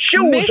pair of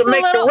shoes Mix to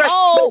make the rest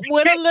old of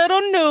with shit. a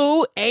little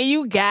new, and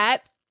you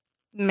got,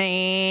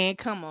 man,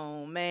 come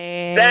on,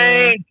 man.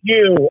 Thank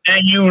you.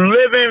 And you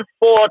living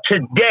for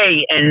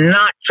today and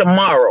not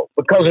tomorrow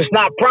because it's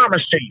not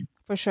promised to you.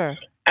 For sure.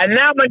 And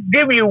now I'm going to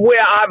give you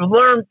where I've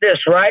learned this,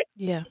 right?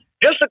 Yeah.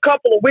 Just a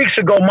couple of weeks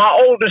ago, my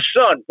oldest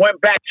son went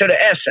back to the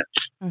Essence.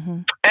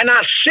 Mm-hmm. And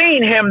I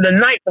seen him the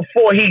night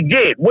before he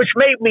did, which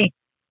made me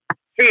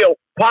feel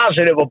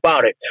positive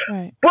about it.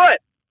 Right. But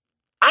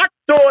I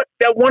thought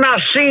that when I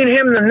seen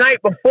him the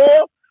night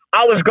before,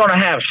 I was going to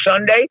have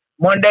Sunday,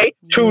 Monday,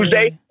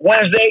 Tuesday,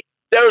 Wednesday,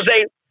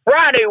 Thursday,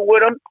 Friday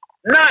with him,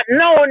 not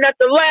knowing that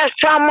the last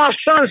time my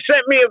son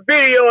sent me a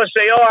video and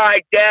say, all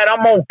right, Dad,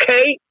 I'm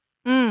okay.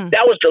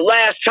 That was the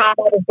last time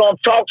I was going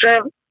to talk to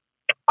him.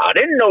 I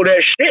didn't know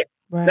that shit.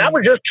 Right. That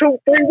was just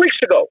 2-3 weeks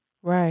ago.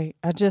 Right.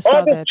 I just saw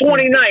August that.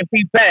 August 29th,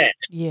 he passed.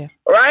 Yeah.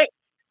 Right?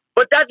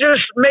 But that just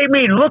made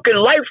me look at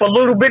life a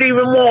little bit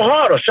even more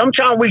harder.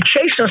 Sometimes we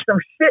chasing some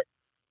shit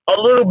a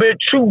little bit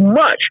too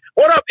much.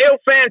 What up, Il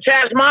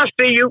Phantasm? I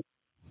see you.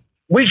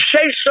 We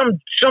chase some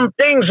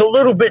things a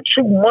little bit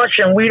too much,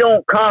 and we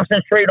don't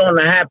concentrate on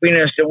the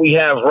happiness that we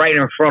have right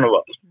in front of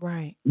us.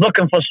 Right.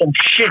 Looking for some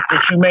shit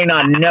that you may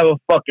not never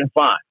fucking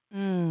find.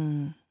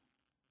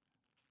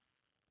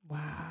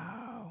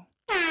 Wow.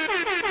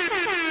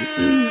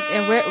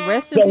 And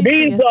rest in peace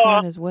to your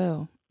son as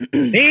well.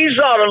 These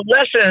are the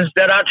lessons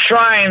that I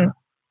try and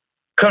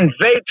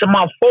convey to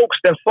my folks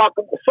that fuck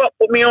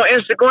with me on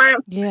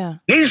Instagram. Yeah.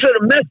 These are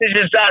the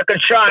messages that I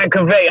could try and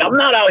convey. I'm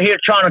not out here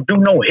trying to do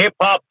no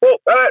hip-hop. Fuck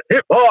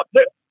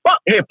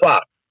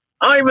hip-hop.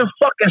 I don't even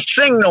fucking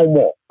sing no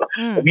more.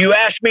 If you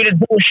ask me to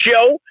do a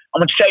show,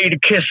 I'm going to tell you to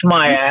kiss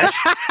my ass.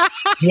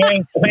 You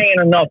ain't paying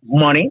enough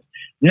money.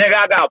 Nigga,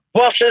 I got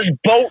buses,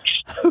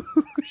 boats, a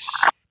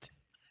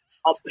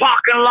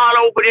parking lot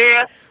over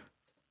there.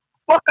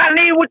 Fuck I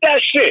need with that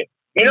shit.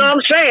 You know what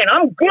I'm saying?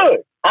 I'm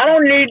good. I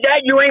don't need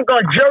that. You ain't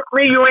gonna jerk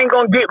me. You ain't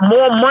gonna get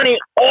more money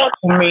off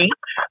me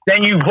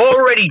than you've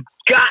already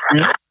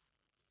gotten.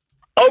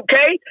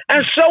 Okay?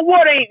 And so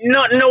what? Ain't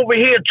nothing over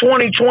here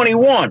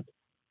 2021.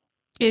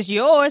 It's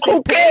yours. Who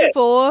It's paid cares?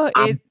 for.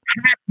 I'm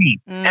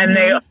happy. And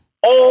they're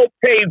all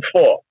paid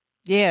for.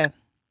 Yeah.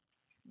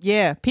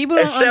 Yeah. People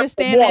don't Except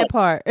understand for one. that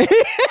part.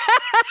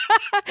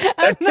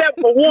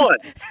 Except for one.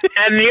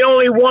 And the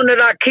only one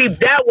that I keep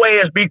that way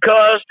is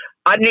because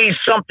I need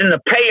something to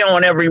pay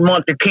on every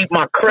month to keep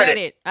my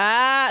credit.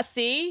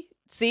 See,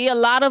 a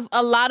lot of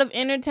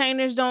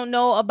entertainers don't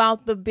know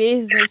about the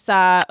business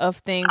side of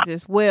things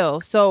as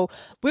well. So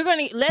we're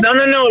gonna No.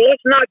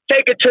 Let's not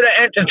take it to the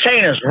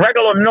entertainers.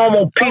 Regular,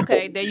 normal people.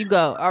 Okay, there you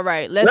go. All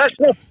right, Let's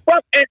not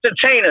fuck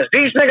entertainers.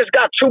 These niggas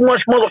got too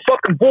much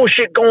motherfucking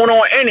bullshit going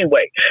on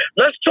anyway.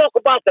 Let's talk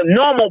about the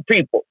normal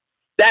people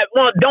that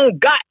don't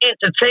got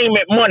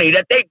entertainment money,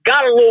 that they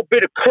got a little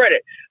bit of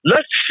credit.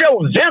 Let's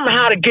show them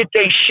how to get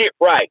their shit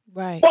right.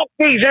 Right. Fuck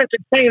these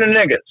entertainer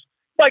niggas.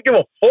 I give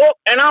a fuck,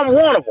 and I'm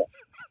one of them.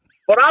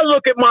 But I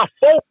look at my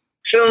folks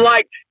and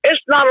like,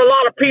 it's not a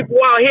lot of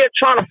people out here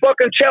trying to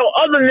fucking tell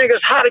other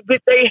niggas how to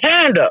get their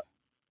hand up.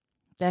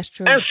 That's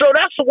true. And so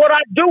that's what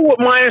I do with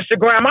my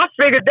Instagram. I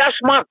figured that's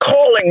my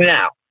calling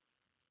now.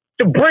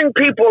 To bring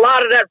people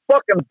out of that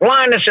fucking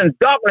blindness and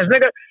darkness,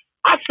 nigga.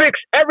 I fix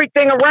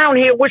everything around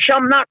here, which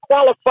I'm not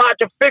qualified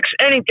to fix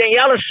anything.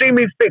 Y'all have seen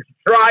me fix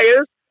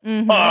dryers,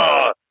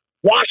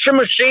 washing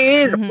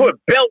machines, put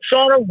belts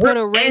on them, put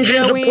a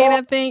radio in,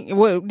 I think.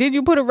 What, did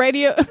you put a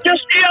radio? Just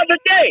the other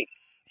day.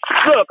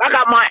 Look, I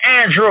got my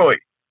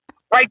Android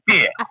right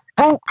there.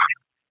 Boop.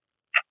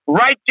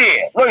 Right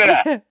there. Look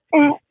at that.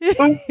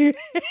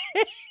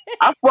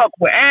 I fuck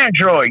with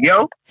Android,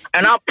 yo.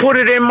 And I put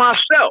it in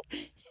myself.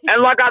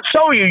 And like I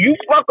told you, you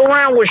fuck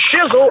around with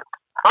Shizzle,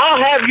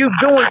 I'll have you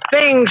doing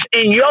things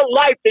in your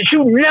life that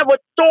you never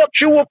thought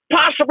you would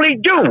possibly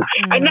do.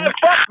 And that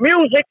fuck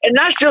music, and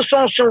that's just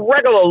on some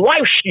regular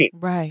life shit.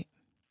 Right.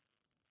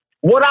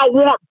 What I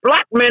want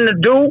black men to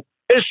do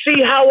is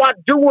see how I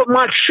do with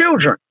my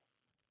children.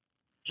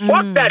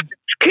 Fuck that.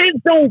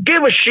 Kids don't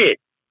give a shit.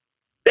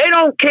 They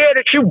don't care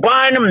that you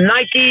buying them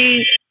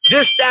Nike,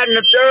 this, that, and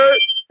the third.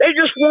 They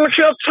just want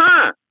your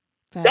time.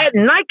 That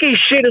Nike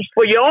shit is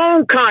for your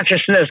own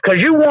consciousness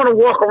because you want to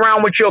walk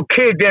around with your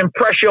kid to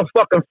impress your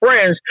fucking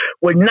friends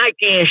with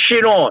Nike and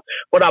shit on.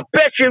 But I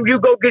bet you if you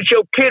go get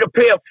your kid a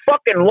pair of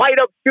fucking light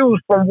up shoes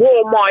from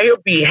Walmart,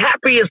 he'll be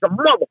happy as a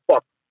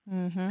motherfucker.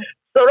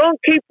 So don't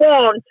keep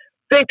on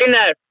thinking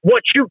that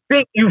what you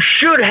think you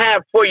should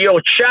have for your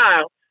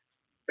child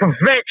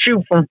prevents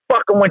you from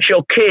fucking with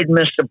your kid,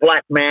 Mr.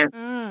 Black Man.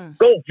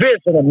 Go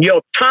visit them.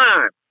 Your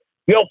time,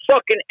 your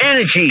fucking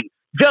energy.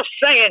 Just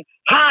saying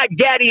hi,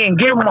 daddy, and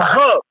give them a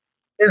hug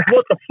is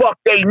what the fuck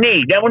they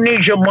need. They don't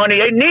need your money.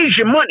 They need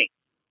your money.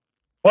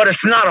 But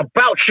it's not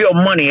about your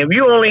money. If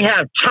you only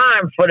have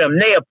time for them,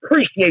 they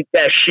appreciate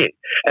that shit.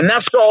 And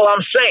that's all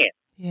I'm saying.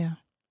 Yeah.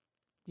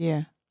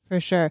 Yeah, for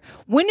sure.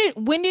 When did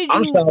you...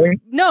 I'm sorry.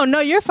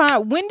 No, you're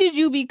fine. When did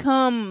you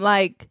become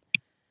like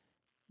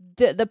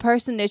the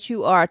person that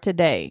you are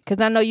today? Because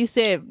I know you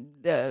said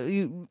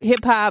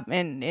hip hop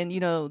and you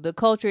know the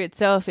culture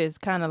itself is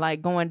kind of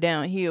like going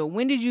downhill.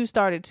 When did you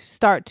start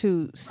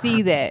to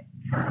see that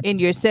in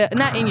yourself?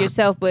 Not in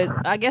yourself, but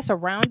I guess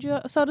around you,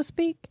 so to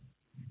speak.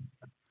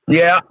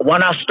 Yeah,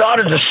 when I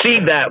started to see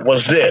that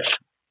was this.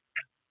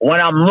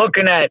 When I'm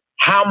looking at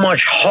how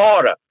much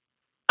harder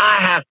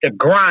I have to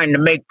grind to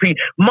make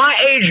people. My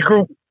age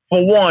group,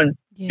 for one,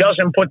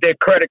 doesn't put their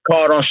credit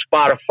card on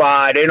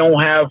Spotify. They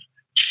don't have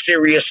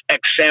Sirius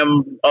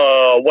XM,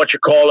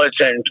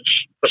 and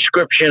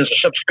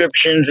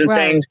subscriptions and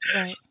things.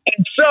 Right.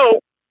 And so,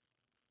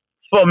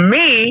 for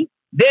me,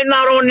 they're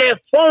not on their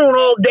phone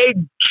all day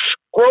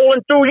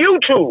scrolling through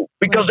YouTube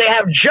because they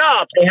have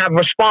jobs, they have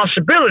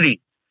responsibility.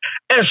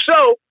 And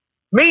so,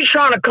 me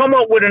trying to come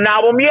up with an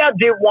album, I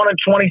did one in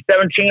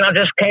 2017. I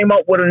just came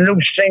up with a new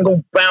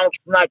single, Bounce,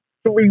 like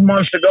 3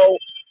 months ago.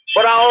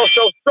 But I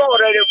also saw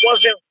that it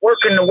wasn't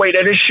working the way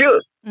that it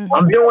should.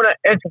 I'm doing an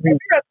interview.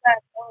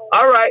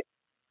 All right.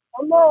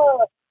 I'm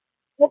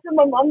hoping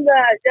my mom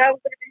that Dad was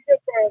gonna be here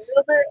for a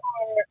little bit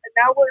or an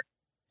hour.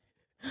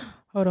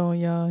 Hold on,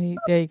 y'all.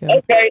 There you go.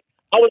 Okay,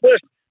 I was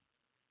listening.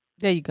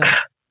 There you go.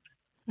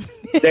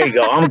 There you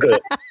go. I'm good.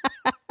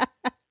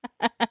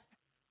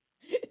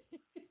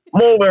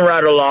 Moving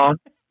right along.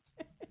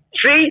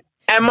 See,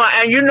 and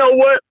you know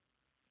what?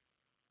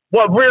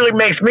 What really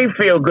makes me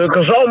feel good,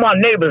 because all my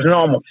neighbors know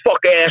I'm a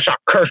fuck ass. I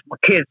curse my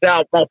kids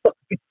out,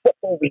 motherfucker, fuck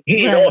over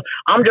here. Right.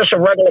 I'm just a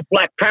regular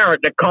black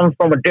parent that comes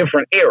from a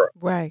different era.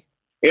 Right.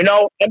 You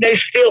know, and they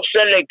still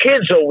send their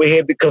kids over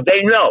here because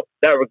they know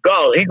that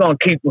regardless, he's gonna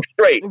keep them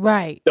straight.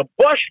 Right. The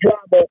bus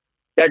driver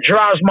that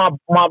drives my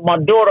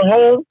daughter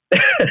home,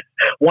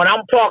 when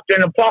I'm parked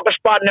in the parking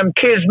spot and them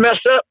kids mess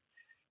up,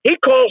 he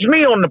calls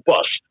me on the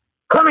bus.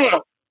 Come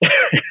here.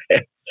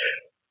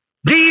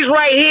 These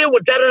right here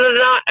with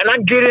da-da-da-da, and I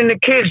get in the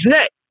kid's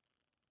neck.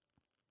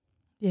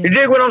 Yeah. You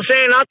dig what I'm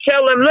saying? I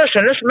tell them,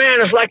 listen, this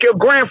man is like your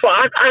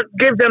grandfather. I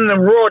give them the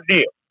raw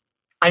deal.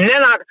 And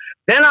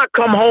then I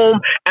come home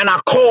and I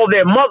call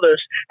their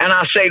mothers and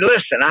I say,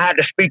 listen, I had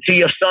to speak to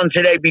your son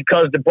today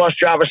because the bus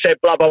driver said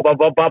blah, blah, blah,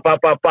 blah, blah, blah,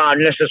 blah, blah,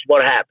 and this is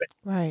what happened.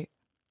 Right.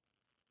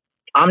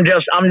 I'm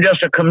just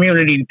a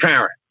community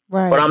parent.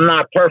 Right. But I'm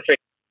not perfect,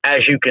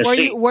 as you can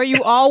see. Were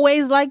you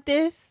always like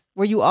this?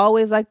 Were you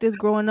always like this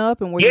growing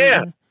up? And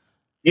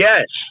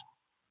Yes.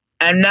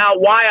 And now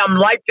why I'm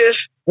like this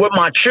with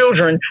my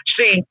children,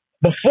 see,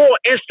 before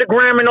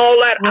Instagram and all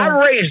that,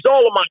 I raised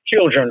all of my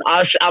children.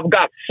 I've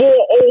got 4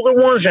 older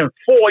ones and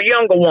 4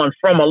 younger ones,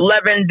 from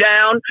 11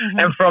 down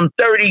and from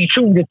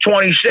 32 to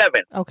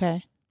 27.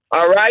 Okay.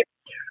 All right?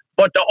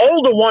 But the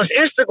older ones,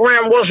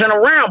 Instagram wasn't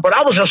around, but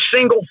I was a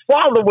single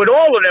father with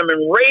all of them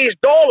and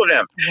raised all of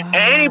them. Wow.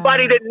 And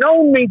anybody that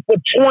known me for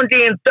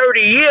 20 and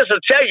 30 years will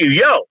tell you,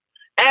 yo,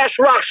 ask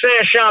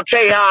Roxanne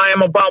Shante how I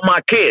am about my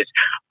kids.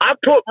 I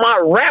put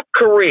my rap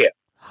career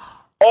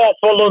off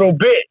a little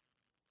bit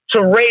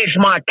to raise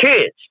my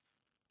kids.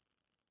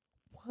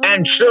 What?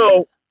 And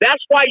so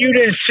that's why you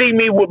didn't see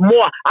me with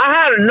more. I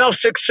had enough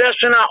success,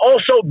 and I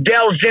also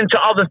delved into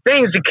other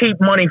things to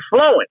keep money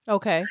flowing.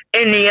 Okay.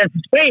 In the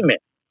entertainment.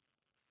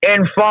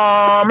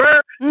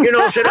 Informer, you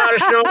know, said I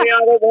show me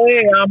out of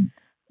the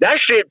that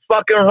shit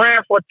fucking ran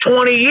for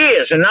 20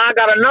 years, and now I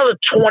got another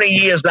 20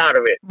 years out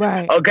of it.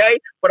 Right. Okay?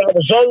 But I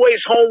was always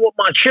home with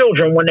my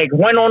children. When they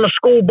went on the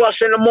school bus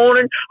in the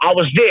morning, I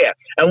was there.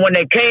 And when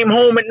they came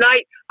home at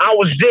night, I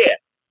was there.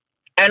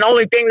 And the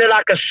only thing that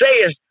I could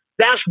say is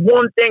that's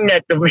one thing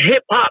that the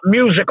hip-hop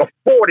music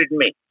afforded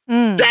me,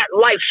 that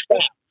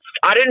lifestyle.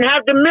 I didn't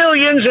have the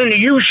millions and the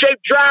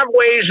U-shaped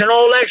driveways and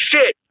all that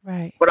shit,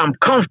 right? But I'm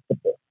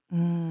comfortable.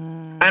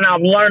 And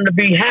I've learned to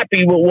be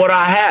happy with what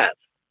I have.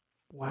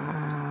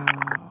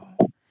 Wow.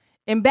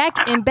 And back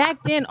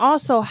then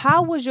also,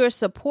 how was your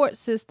support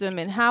system,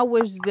 and how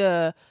was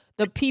the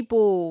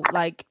people,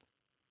 like,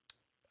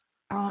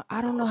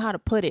 I don't know how to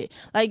put it.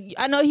 Like,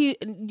 I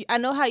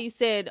know how you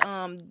said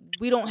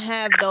we don't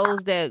have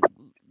those that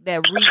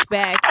reach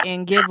back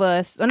and give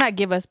us, or not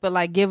give us, but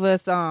like give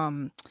us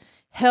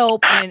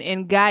help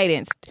and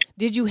guidance.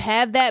 Did you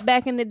have that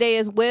back in the day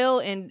as well?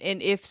 And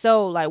if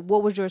so, like,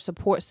 what was your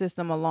support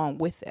system along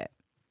with that?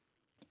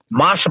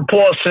 My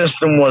support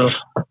system was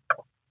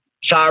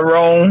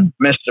Tyrone,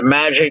 Mr.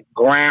 Magic,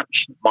 Gramps,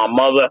 my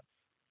mother,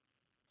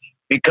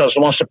 because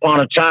once upon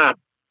a time,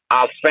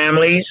 our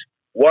families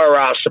were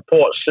our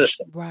support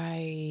system.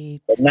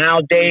 Right. But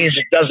nowadays,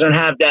 it doesn't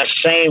have that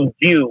same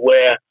view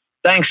where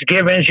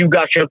Thanksgivings, you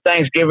got your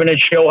Thanksgiving at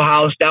your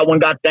house. That one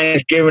got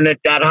Thanksgiving at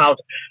that house.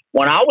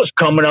 When I was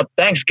coming up,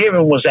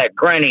 Thanksgiving was at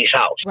Granny's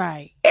house.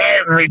 Right.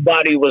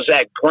 Everybody was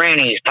at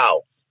Granny's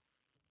house.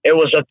 It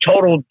was a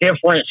total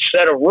different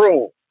set of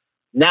rules.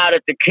 Now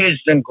that the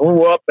kids then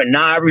grew up and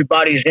now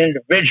everybody's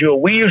individual,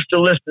 we used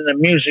to listen to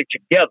music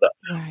together.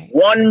 Right.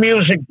 One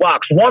music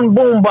box, one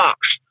boom box.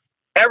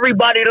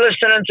 Everybody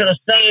listening to the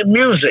same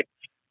music.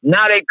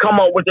 Now they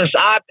come up with this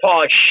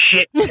iPod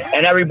shit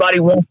and everybody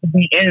wants to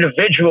be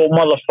individual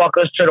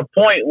motherfuckers, to the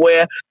point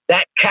where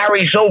that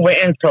carries over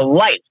into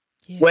life,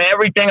 where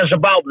everything is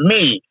about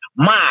me,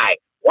 my,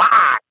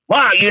 why,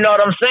 you know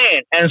what I'm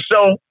saying? And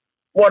so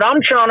what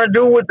I'm trying to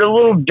do with the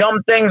little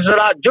dumb things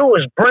that I do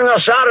is bring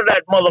us out of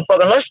that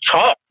motherfucker. Let's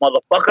talk,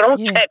 motherfucker.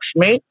 Don't text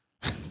me.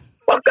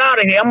 Fuck out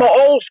of here. I'm an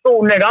old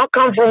school nigga. I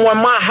come from when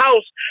my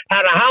house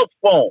had a house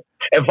phone.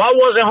 If I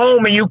wasn't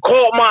home and you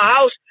called my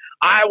house,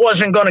 I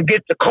wasn't going to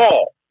get the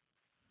call.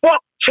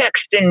 Fuck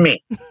texting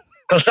me,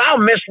 because I'll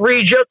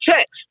misread your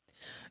text.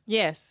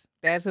 Yes,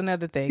 that's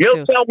another thing.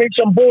 You'll tell me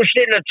some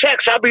bullshit in a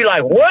text. I'll be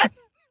like, what?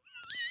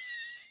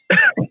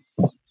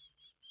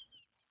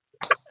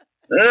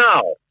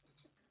 No.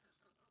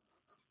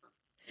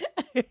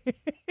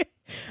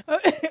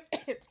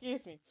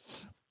 Excuse me.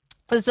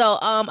 So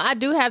I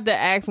do have to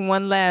ask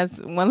one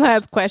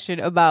last question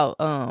about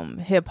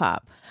hip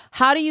hop.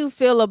 How do you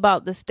feel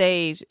about the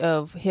stage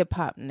of hip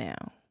hop now?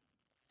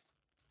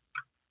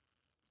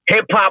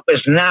 Hip hop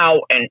is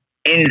now an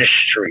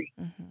industry.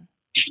 Mm-hmm.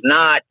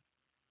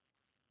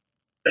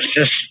 It's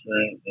just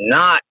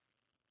not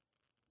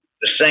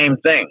the same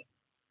thing.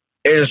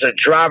 is a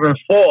driving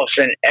force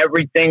in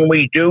everything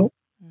we do.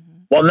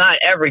 Well, not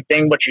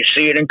everything, but you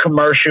see it in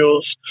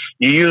commercials.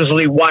 You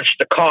usually watch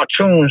the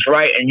cartoons,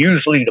 right? And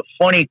usually the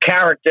funny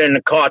character in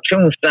the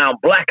cartoons sound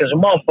black as a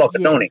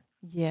motherfucker, don't he?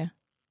 Yeah.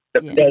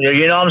 You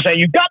know what I'm saying?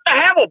 You got to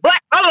have a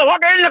black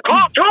motherfucker in the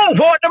cartoon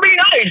for it to be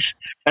nice.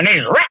 And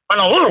he's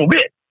rapping a little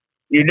bit.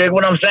 You dig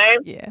what I'm saying?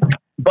 Yeah.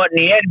 But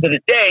in the end of the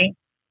day,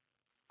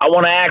 I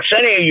want to ask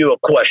any of you a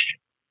question.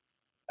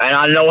 And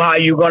I know how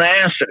you're going to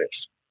answer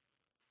this.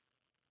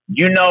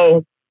 You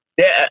know,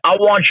 I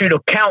want you to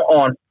count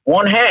on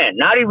one hand.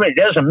 Not even,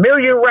 there's a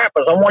million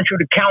rappers. I want you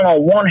to count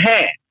on one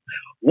hand.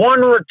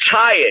 One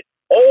retired,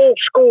 old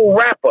school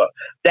rapper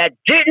that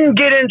didn't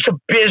get into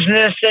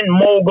business and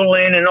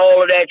moguling and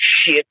all of that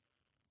shit.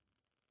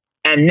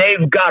 And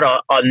they've got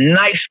a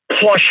nice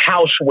plush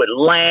house with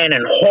land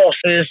and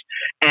horses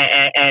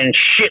and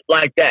shit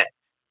like that.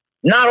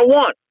 Not a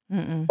one.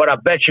 Mm-mm. But I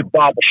bet you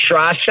Barbra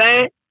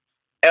Streisand,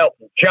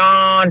 Elton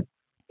John,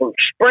 Bruce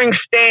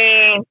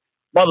Springsteen,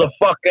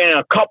 motherfucking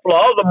a couple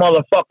of other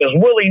motherfuckers.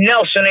 Willie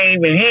Nelson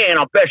ain't even here, and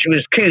I bet you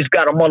his kids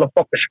got a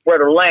motherfucking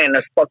spread of land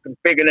that's fucking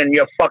bigger than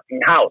your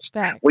fucking house.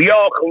 Facts. We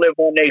all can live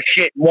on their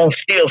shit and won't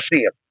still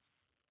see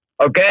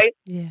them. Okay?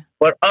 Yeah.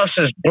 But us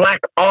as black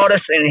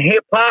artists in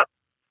hip-hop,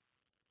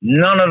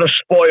 none of the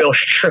spoils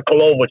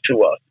trickle over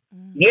to us.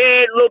 Mm.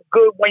 Yeah, it look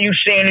good when you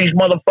seeing these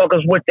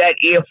motherfuckers with that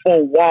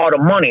earful wad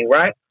of money,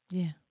 right?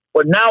 Yeah.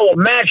 But now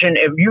imagine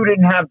if you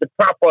didn't have the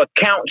proper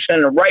accounts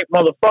and the right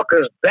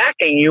motherfuckers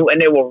backing you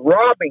and they were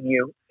robbing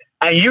you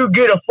and you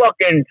get a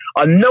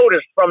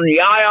notice from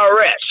the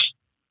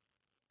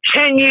IRS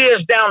 10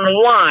 years down the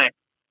line,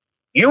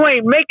 you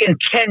ain't making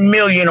 $10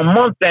 million a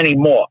month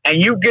anymore.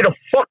 And you get a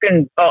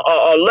fucking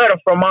a letter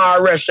from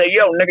IRS say,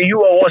 yo, nigga,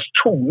 you owe us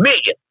 $2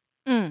 million.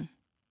 Mm.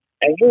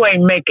 And you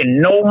ain't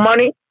making no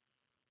money.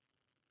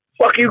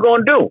 Fuck you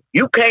gonna do?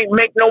 You can't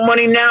make no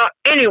money now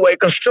anyway,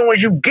 because as soon as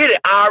you get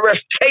it, IRS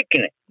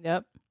taking it.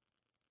 Yep.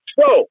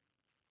 So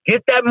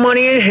get that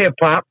money in hip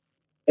hop,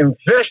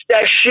 invest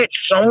that shit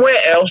somewhere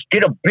else,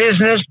 get a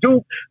business,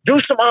 do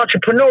some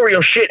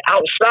entrepreneurial shit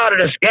outside of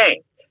this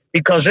game,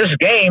 because this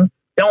game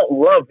don't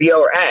love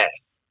your ass.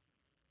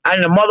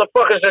 And the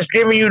motherfuckers that's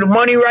giving you the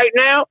money right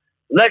now,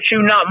 let you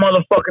not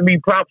motherfucking be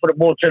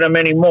profitable to them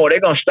anymore. They're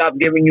gonna stop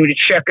giving you the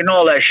check and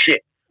all that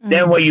shit. Mm-hmm.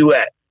 Then where you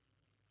at?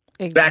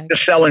 Exactly. Back to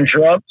selling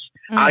drugs.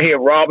 Mm-hmm. Out here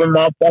robbing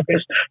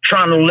motherfuckers,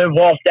 trying to live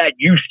off that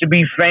used to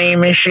be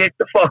fame and shit.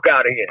 The fuck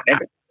out of here,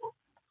 nigga.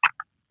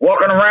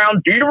 Walking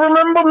around, do you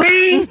remember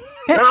me?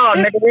 Nah,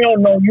 nigga, we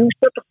don't know you.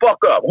 Shut the fuck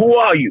up. Who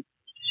are you?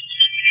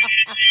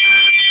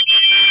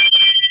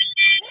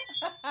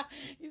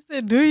 You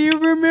said, do you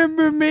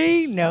remember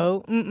me?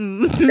 No.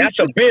 Mm-mm. That's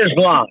a Biz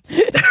line.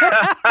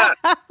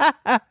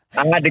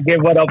 I had to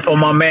give it up for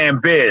my man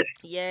Biz.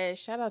 Yeah,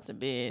 shout out to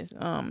Biz.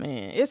 Oh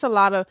man, it's a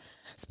lot of.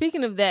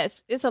 Speaking of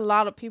that, it's a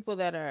lot of people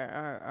that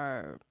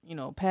are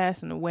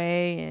passing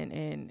away,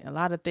 and a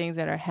lot of things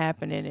that are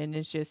happening, and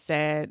it's just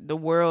sad. The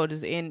world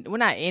is we're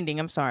not ending.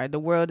 I'm sorry. The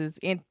world is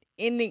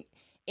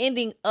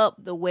ending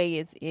up the way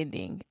it's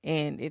ending,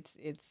 and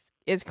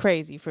it's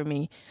crazy for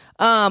me.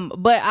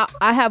 But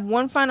I have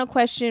one final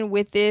question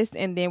with this,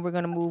 and then we're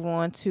going to move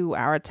on to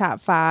our top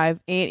 5.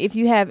 And if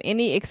you have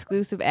any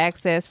exclusive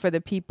access for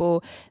the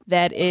people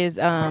that is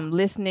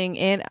listening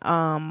and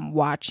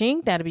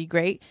watching, that'd be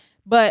great.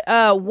 But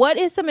what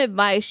is some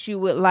advice you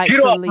would like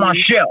to leave? Get off my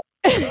shelf.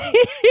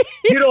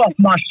 Get off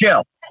my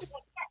shelf.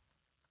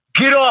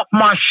 Get off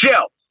my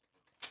shelf.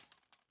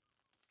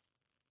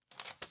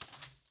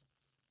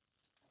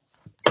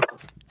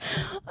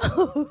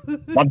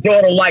 My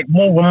daughter like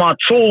moving my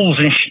tools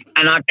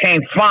and I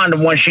can't find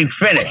them when she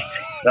finished.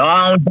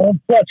 So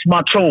don't touch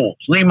my tools.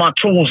 Leave my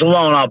tools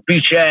alone. I'll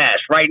beat your ass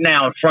right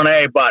now in front of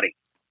everybody.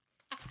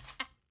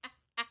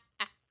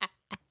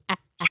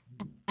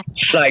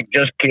 Psych,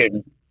 just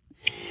kidding.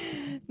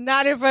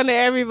 Not in front of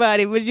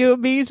everybody. Would you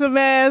beat some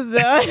ass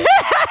though?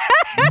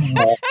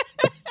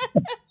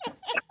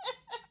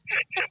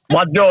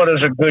 My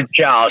daughter's a good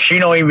child. She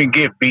don't even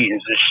get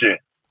beatings and shit.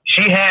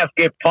 She half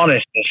get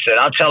punished and shit.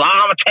 I'll tell her,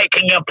 I'm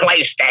taking your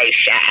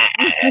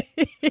PlayStation.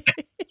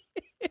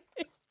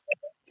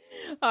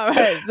 All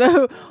right.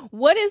 So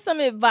what is some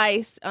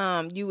advice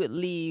you would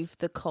leave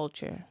the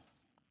culture?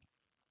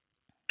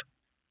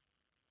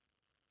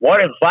 What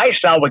advice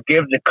I would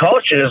give the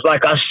culture is,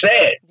 like I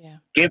said,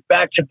 get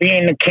back to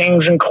being the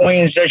kings and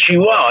queens that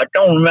you are. It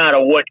don't matter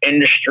what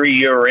industry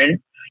you're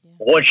in,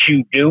 what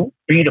you do.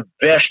 Be the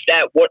best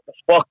at what the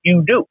fuck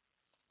you do.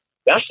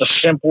 That's as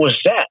simple as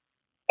that.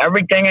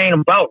 Everything ain't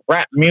about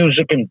rap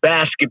music and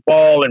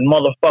basketball and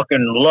motherfucking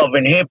love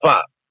and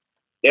hip-hop.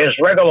 There's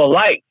regular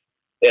life.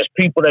 There's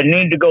people that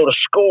need to go to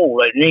school,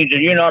 that need to,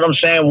 you know what I'm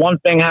saying? One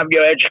thing, have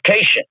your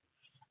education.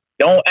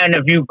 And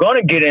if you're going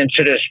to get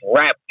into this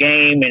rap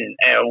game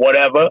and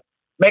whatever,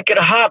 make it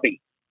a hobby.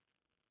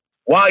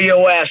 While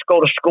your ass go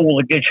to school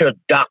to get your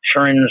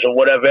doctrines or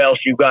whatever else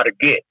you got to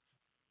get.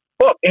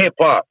 Fuck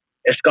hip-hop.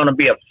 It's going to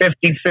be a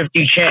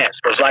 50-50 chance.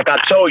 Because like I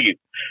told you,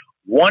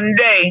 one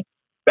day,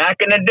 back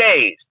in the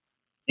days,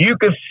 you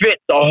could fit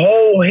the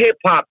whole hip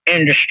hop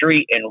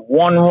industry in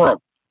one room.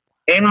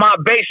 In my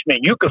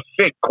basement, you could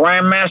fit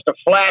Grandmaster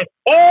Flash,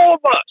 all of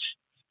us,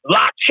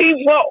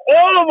 Latifah,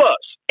 all of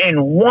us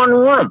in one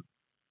room.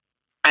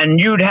 And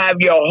you'd have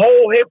your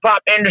whole hip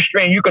hop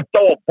industry, and you could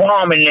throw a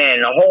bomb in there,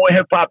 and the whole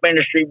hip hop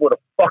industry would have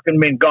fucking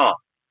been gone.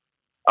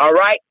 All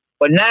right?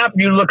 But now, if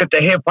you look at the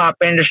hip hop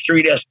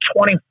industry, there's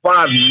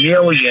 25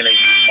 million of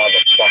you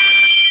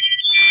motherfuckers.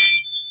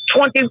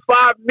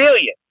 25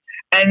 million.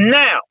 And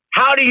now,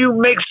 how do you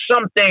make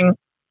something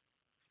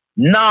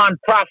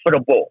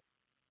non-profitable?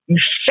 You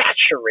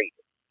saturate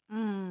it.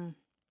 Mm.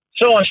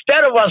 So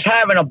instead of us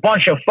having a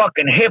bunch of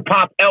fucking hip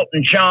hop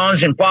Elton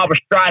Johns and Barbra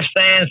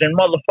Streisands and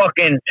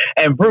motherfucking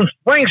and Bruce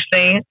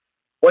Springsteen,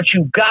 what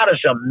you got is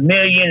a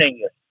million, and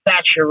you're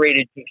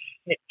saturated this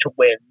shit to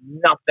where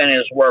nothing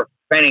is worth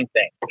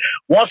anything.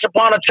 Once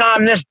upon a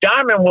time, this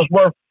diamond was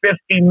worth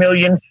 $50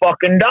 million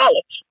fucking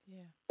dollars.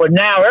 Yeah. But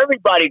now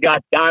everybody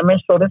got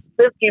diamonds, so this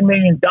 $50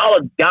 million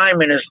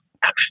diamond is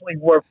actually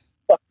worth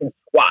fucking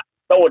squat.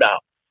 Throw it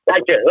out.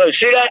 Like this. Look,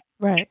 see that?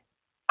 Right.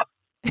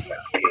 Yeah.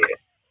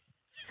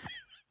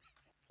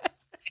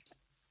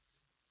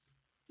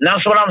 And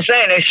that's what I'm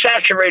saying. They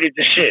saturated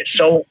the shit.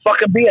 So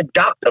fucking be a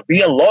doctor, be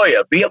a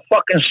lawyer, be a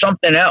fucking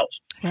something else.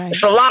 Right.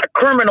 There's a lot of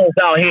criminals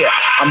out here.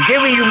 I'm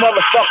giving you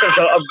motherfuckers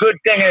a good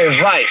thing of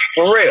advice,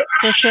 for real.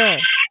 For sure.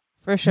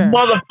 For sure.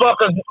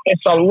 Motherfuckers,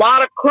 it's a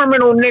lot of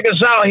criminal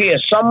niggas out here.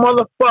 Some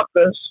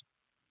motherfuckers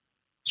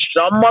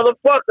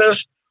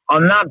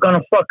are not going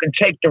to fucking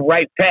take the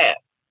right path.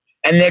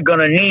 And they're going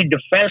to need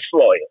defense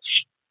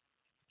lawyers.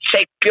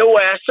 Take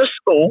your ass to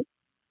school.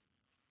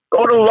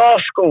 Go to law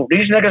school.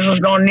 These niggas is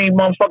going to need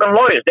motherfucking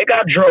lawyers. They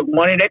got drug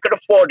money. They could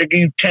afford to give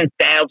you $10,000,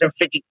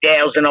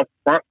 $50,000 up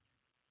front.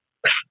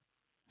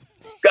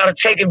 Got to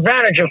take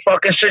advantage of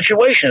fucking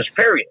situations,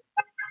 period.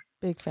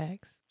 Big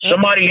facts.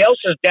 Somebody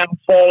else's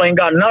downfall ain't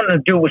got nothing to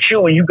do with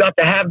you, and you got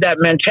to have that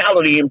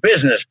mentality in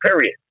business,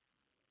 period.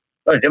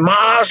 Look, did my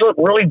eyes look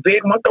really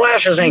big? My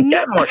glasses ain't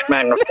that much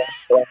magnified.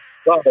 Oh,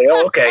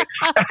 okay.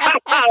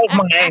 That was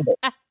my angle.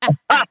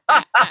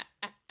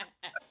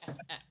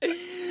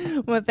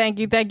 Well, thank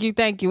you.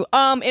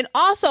 And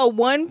also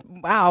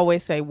I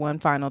always say one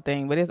final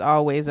thing, but it's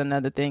always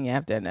another thing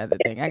after another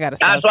thing. I gotta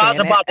stop. That's what I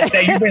was about to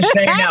say. You've been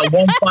saying that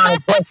one final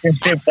question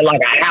shit for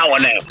like an hour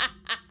now.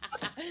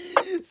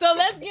 So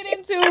let's get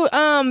into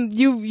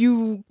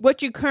you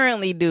what you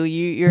currently do.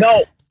 You're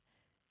no.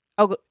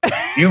 Oh,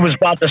 you was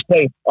about to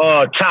say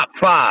top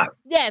 5.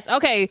 Yes.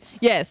 Okay.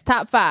 Yes.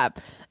 Top 5.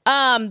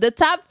 The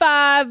top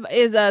 5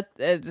 is a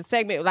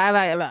segment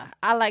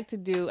I like to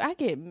do.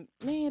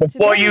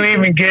 Before you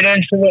even get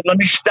into it, let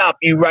me stop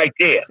you right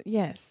there.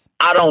 Yes.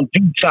 I don't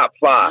do top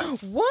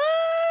 5. What?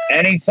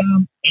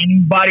 Anytime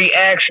anybody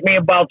asks me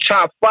about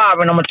top 5,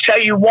 and I'm gonna tell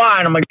you why,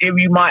 and I'm gonna give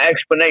you my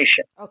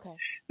explanation. Okay.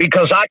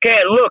 Because I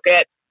can't look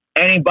at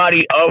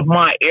anybody of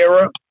my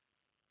era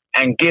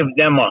and give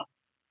them a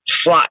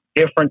slot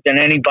different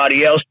than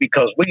anybody else,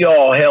 because we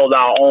all held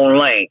our own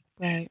lane.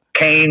 Right.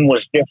 Kane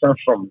was different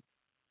from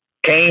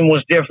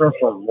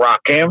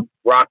Rakim.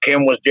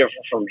 Rakim was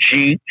different from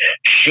G.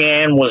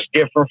 Shan was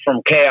different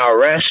from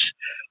KRS.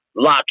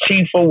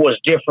 Latifah was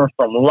different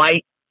from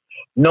Light.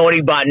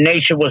 Naughty by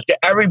Nature was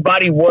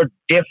everybody were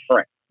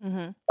different.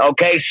 Mm-hmm.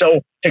 Okay,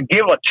 so to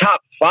give a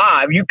top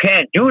 5, you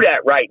can't do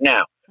that right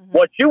now. Mm-hmm.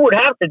 What you would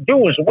have to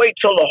do is wait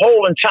till the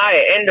whole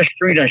entire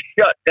industry done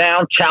shut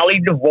down,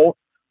 tallied the vote.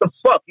 The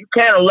fuck? You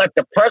can't elect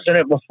the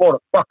president before the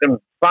fucking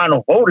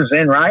final vote is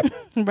in, right?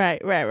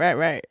 Right.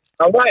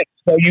 All right.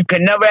 So you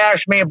can never ask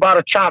me about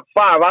a top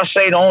 5. I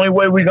say the only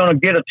way we're going to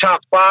get a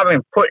top 5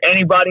 and put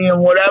anybody in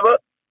whatever,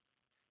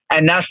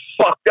 and that's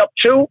fucked up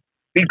too,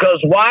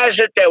 because why is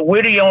it that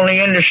we're the only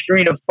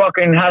industry that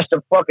fucking has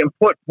to fucking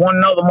put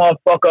one other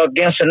motherfucker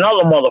against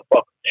another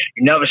motherfucker?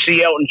 You never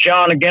see Elton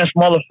John against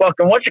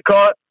motherfucking what you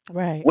call it?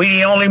 Right. We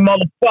the only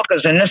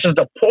motherfuckers, and this is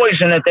the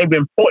poison that they've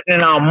been putting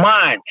in our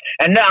mind.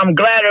 And now I'm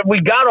glad that we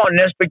got on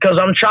this, because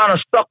I'm trying to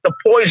suck the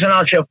poison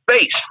out your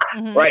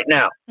face right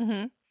now.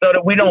 Mm-hmm. So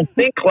that we don't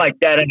think like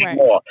that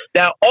anymore.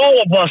 Right. Now,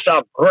 all of us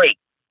are great.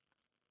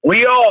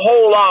 We all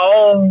hold our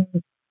own.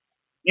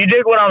 You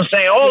dig what I'm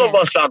saying? All of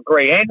us are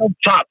great. Ain't no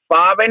top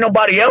 5. Ain't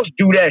nobody else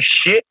do that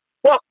shit.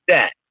 Fuck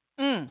that.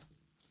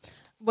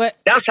 But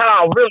that's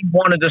how I really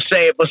wanted to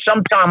say it. But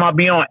sometime I'll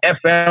be on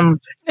FM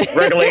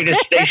regulated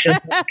stations.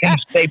 Can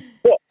say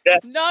fuck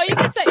that. No, you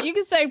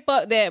can say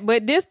fuck that.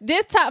 But this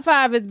top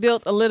 5 is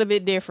built a little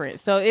bit different.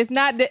 So it's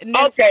not that.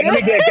 Okay, let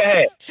me go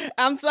ahead.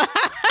 I'm sorry.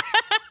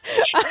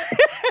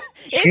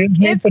 Excuse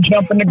me for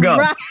jumping the gun.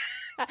 Right.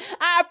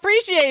 I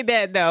appreciate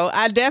that, though.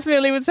 I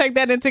definitely would take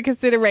that into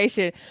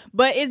consideration.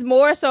 But it's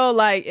more so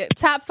like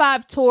top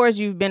 5 tours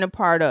you've been a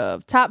part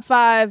of, top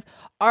 5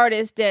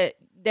 artists that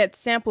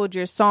sampled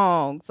your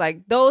songs,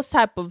 like those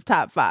type of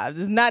top 5s.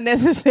 It's not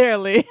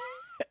necessarily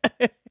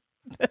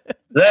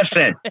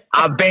Listen,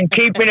 I've been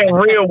keeping it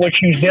real with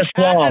you this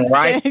long,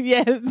 right?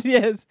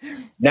 Yes.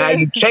 Now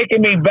you're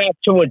taking me back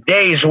to a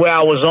days where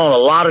I was on a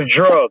lot of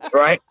drugs,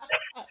 right?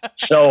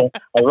 So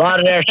a lot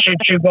of that shit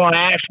you're gonna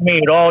ask me,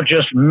 it all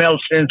just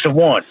melts into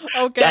one.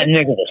 Okay. That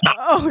nigga was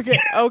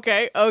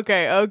Okay.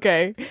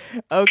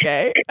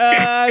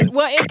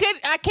 Well, it could.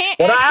 I can't.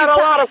 But I had a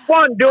lot of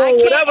fun doing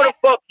whatever the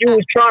fuck you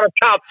was trying to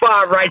top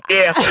 5 right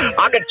there.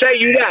 I can tell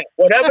you that.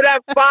 Whatever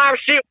that 5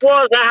 shit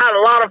was, I had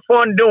a lot of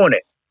fun doing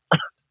it.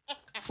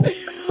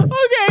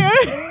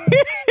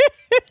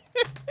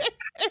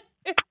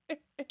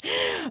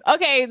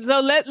 Okay,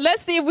 so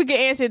let's see if we can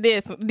answer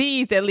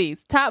these at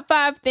least. Top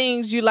 5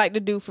 things you like to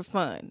do for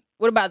fun.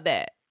 What about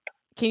that?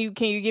 Can you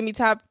give me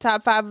top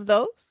 5 of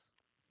those?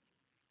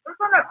 We're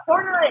gonna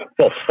corner it.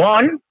 For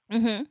fun?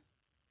 Mm-hmm.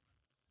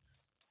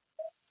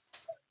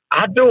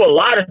 I do a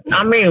lot of.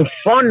 I mean,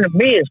 fun to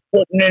me is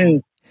putting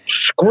in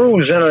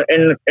screws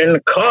in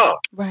the car.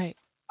 Right.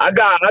 I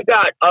got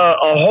a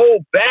whole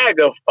bag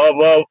of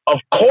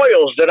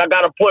coils that I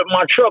got to put in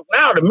my truck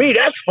now. To me,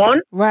 that's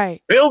fun.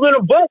 Right. Building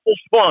a boat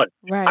is fun.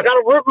 Right. I got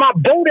to rip my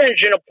boat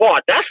engine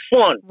apart. That's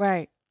fun.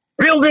 Right.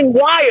 Building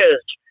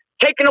wires,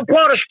 taking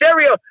apart a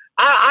stereo.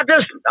 I'm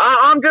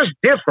just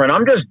different.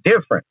 I'm just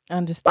different.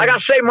 Understand. Like I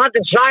say, my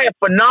desire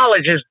for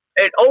knowledge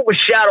it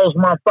overshadows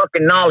my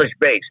fucking knowledge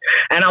base.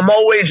 And I'm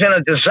always in a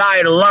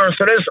desire to learn.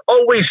 So there's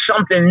always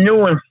something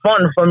new and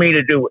fun for me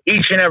to do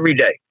each and every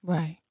day.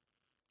 Right.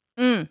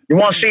 You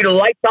want to see the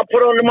lights I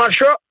put under my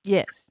truck?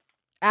 Yes.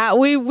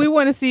 We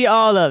want to see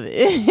all of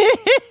it.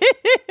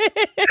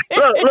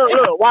 Look.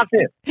 Watch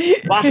this.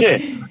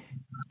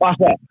 Watch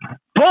that.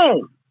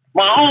 Boom.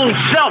 My own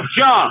self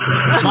job.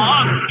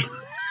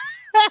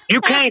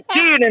 You can't see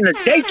it in the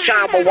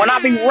daytime, but when I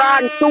be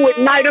riding through at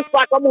night, it's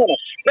like I'm on a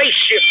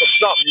spaceship or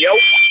something, yo.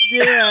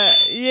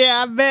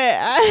 Yeah, I bet.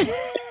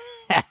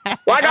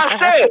 Like I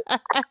said,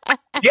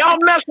 y'all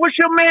mess with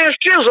your man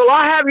Shizzle.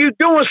 I'll have you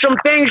doing some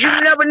things you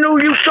never knew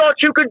you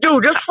thought you could do.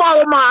 Just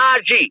follow my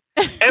IG,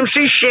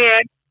 MC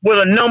Shan with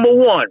a number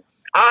 1.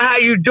 I'll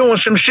have you doing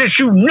some shit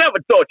you never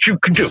thought you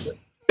could do.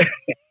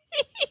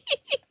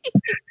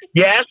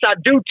 Yes, I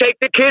do take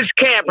the kids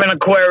camping,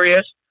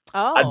 Aquarius.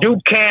 Oh. I do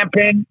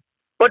camping,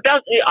 but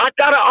I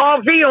got an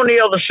RV on the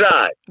other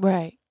side.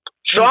 Right.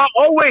 So I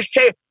always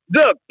take.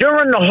 Look,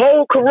 during the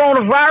whole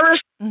coronavirus,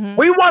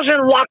 we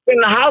wasn't locked in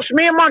the house.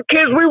 Me and my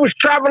kids, we was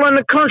traveling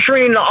the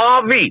country in the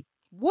RV.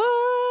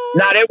 What?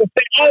 Now they would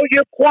say, "Oh,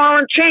 you're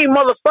quarantined,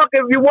 motherfucker.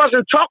 If you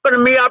wasn't talking to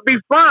me, I'd be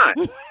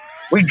fine."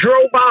 We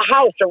drove our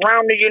house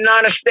around the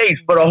United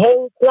States for the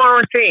whole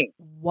quarantine.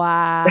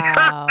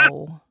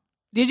 Wow.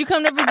 Did you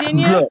come to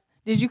Virginia? Look,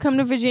 Did you come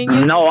to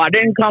Virginia? no, I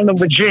didn't come to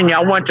Virginia.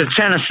 I went to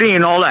Tennessee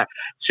and all that.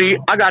 See,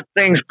 I got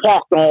things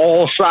parked on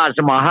all sides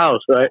of my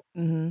house, right?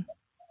 Mm-hmm.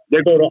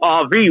 They go to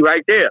RV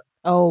right there.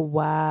 Oh,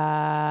 wow.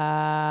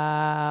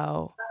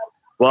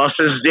 Bus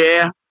is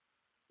there.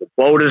 The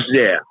boat is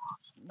there.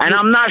 And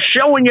I'm not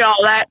showing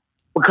y'all that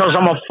because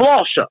I'm a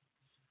flosser.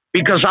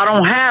 Because I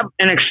don't have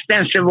an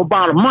extensive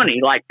amount of money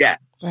like that.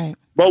 Right.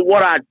 But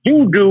what I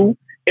do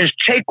is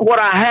take what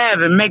I have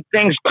and make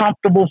things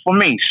comfortable for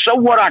me. So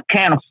what, I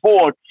can't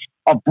afford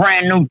a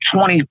brand new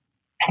 20,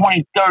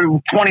 30,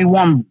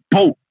 21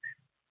 boat.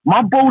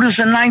 My boat is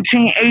a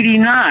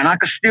 1989. I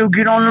could still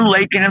get on the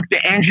lake, and if the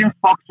engine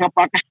fucks up,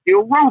 I could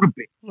still row a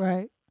bit.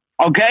 Right.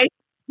 Okay?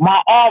 My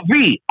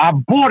RV, I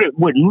bought it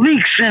with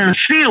leaks in the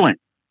ceiling.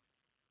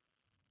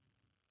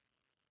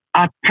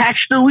 I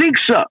patched the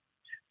leaks up.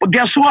 But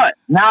guess what?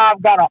 Now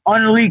I've got an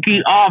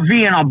unleaky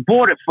RV, and I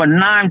bought it for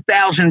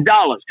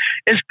 $9,000.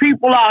 There's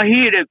people out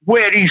here that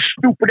wear these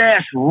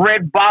stupid-ass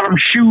red-bottom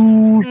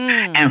shoes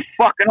and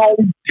fucking all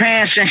these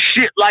pants and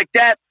shit like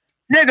that.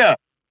 Nigga,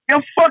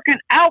 your fucking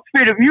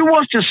outfit, if you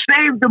was to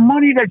save the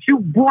money that you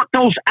bought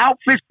those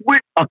outfits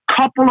with a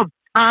couple of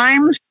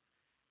times,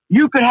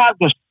 you could have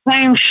the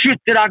same shit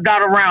that I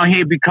got around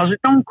here because it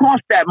don't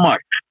cost that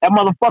much. That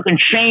motherfucking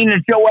chain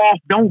that your ass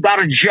don't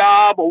got a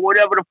job or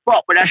whatever the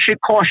fuck, but that shit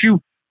cost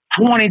you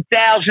 $20,000.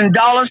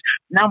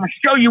 Now I'm going to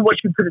show you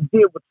what you could have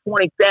did with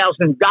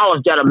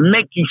 $20,000 that'll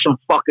make you some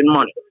fucking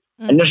money.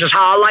 And this is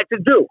how I like to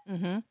do.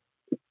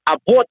 I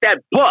bought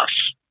that bus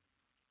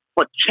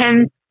for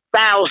 $10,000.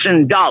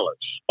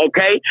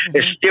 Okay?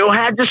 It still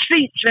had the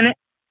seats in it.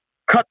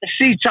 Cut the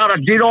seats out. I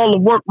did all the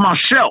work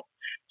myself.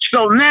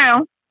 So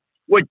now,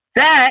 with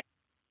that,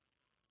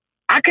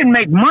 I can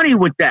make money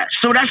with that.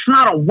 So that's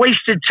not a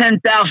wasted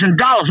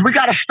 $10,000. We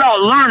got to start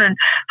learning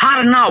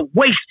how to not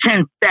waste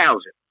 $10,000.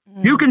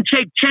 You can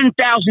take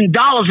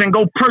 $10,000 and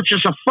go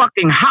purchase a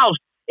fucking house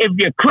if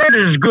your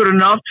credit is good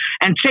enough,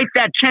 and take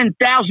that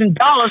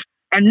 $10,000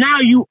 and now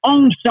you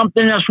own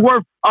something that's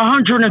worth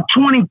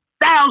 $120,000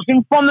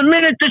 from the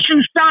minute that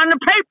you sign the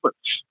papers.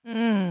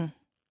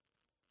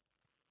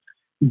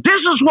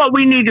 This is what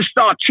we need to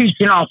start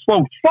teaching our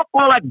folks. Fuck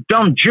all that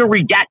dumb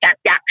jury, that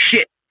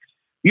shit.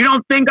 You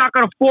don't think I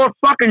can afford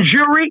fucking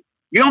jury?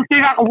 You don't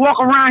think I can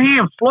walk around here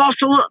and floss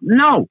a little?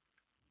 No.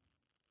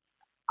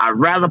 I'd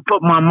rather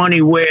put my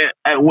money where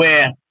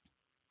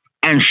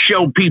and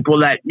show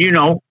people that, you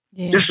know,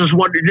 Yeah. This is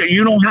what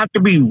you don't have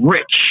to be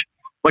rich,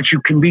 but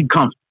you can be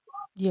comfortable.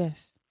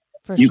 Yes.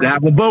 For You sure. can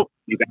have a boat,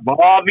 you can have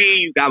an RV,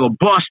 you can have a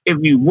bus if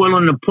you're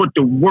willing to put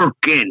the work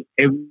in.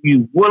 If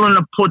you're willing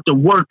to put the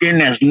work in,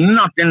 there's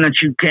nothing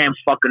that you can't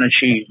fucking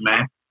achieve,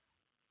 man.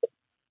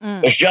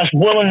 It's just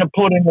willing to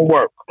put in the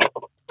work.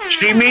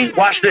 See me?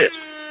 Watch this.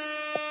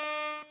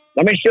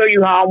 Let me show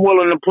you how I'm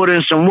willing to put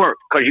in some work.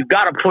 Because you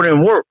got to put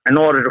in work in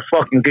order to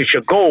fucking get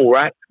your goal,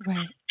 right?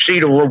 Right. See,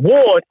 the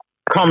reward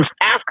comes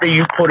after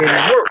you put in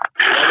work.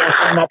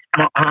 How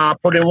I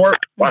put in work?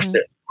 Watch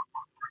this.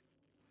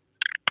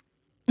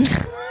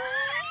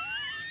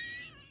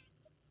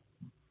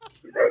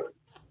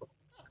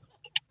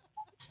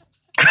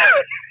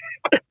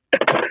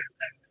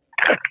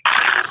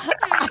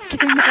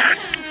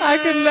 I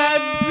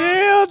cannot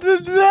deal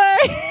today.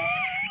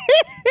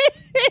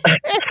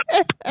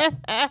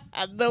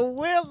 The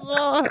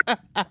whistle.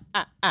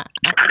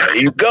 There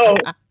you go.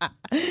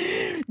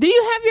 Do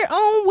you have your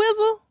own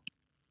whistle?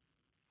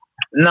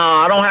 No,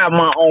 I don't have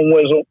my own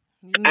whistle.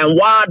 And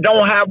why I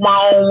don't have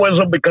my own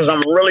whistle? Because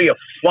I'm really a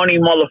funny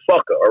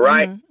motherfucker, all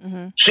right?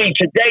 See,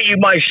 today you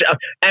might...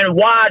 And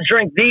why I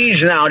drink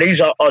these now, these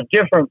are a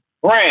different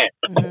brand.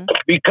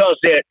 Because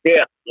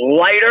they're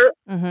lighter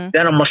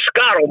than a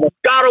Moscato.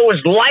 Moscato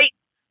is light,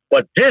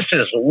 but this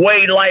is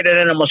way lighter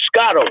than a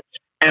Moscato.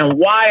 And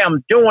why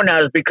I'm doing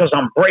that is because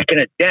I'm breaking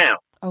it down.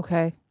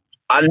 Okay.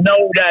 I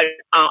know that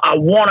I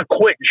want to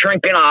quit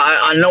drinking.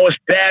 I know it's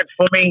bad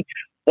for me,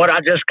 but I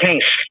just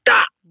can't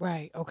stop.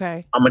 Right.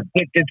 Okay. I'm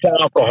addicted to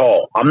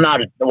alcohol. I'm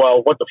not,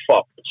 well, what the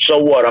fuck? So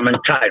what? I'm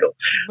entitled.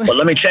 But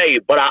let me tell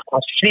you, but I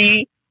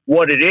see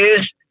what it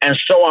is, and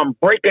so I'm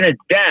breaking it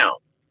down.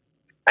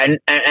 And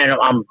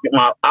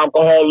my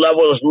alcohol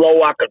level is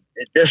low.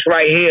 This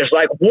right here is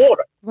like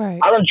water. Right.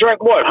 I done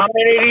drank what? How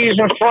many of these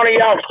in front of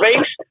y'all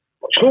face?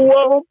 2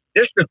 of them.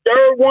 This the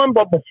 3rd one,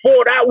 but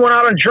before that one,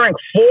 I done drank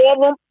 4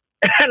 of them,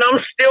 and I'm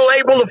still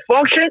able to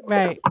function.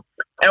 Right.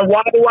 And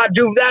why do I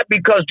do that?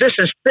 Because this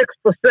is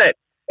 6%.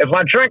 If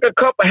I drink a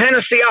cup of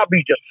Hennessy, I'll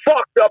be just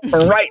fucked up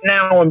for right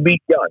now and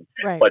be done.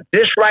 Right. But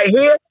this right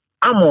here,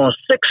 I'm on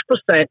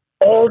 6%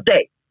 all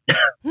day.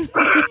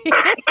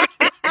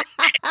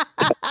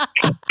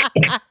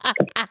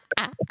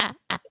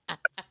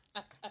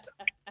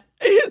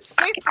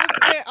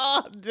 6%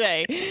 all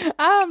day.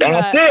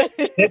 That's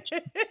it.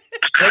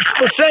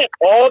 6%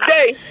 all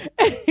day.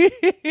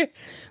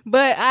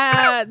 But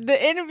the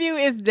interview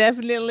is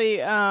definitely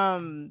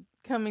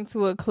coming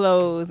to a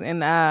close,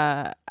 and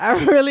I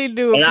really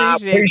do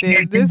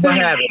appreciate this.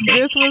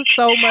 This was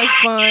so much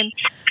fun.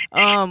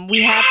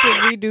 We have to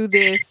redo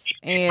this,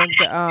 and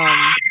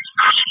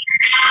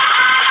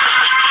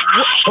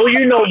who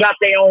you know got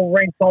their own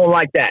ringtone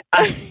like that?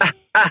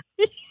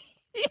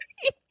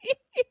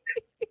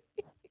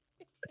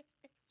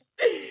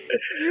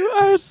 You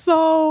are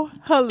so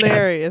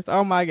hilarious.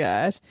 Oh my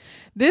gosh.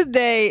 This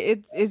day,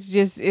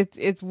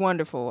 it's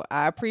wonderful.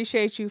 I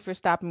appreciate you for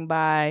stopping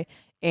by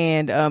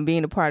and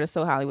being a part of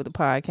So Hollywood the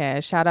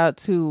podcast. Shout out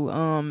to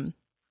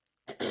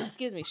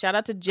shout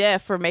out to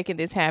Jeff for making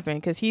this happen,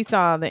 because he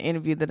saw the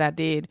interview that I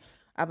did,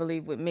 I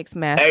believe, with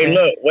Mixmaster. Hey,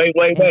 look, wait.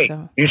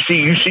 So, you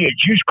see a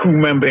Juice Crew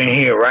member in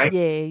here, right?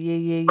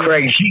 Yeah.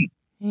 Craig G.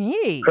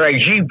 Hey.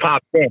 Craig G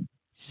popped in.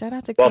 Shout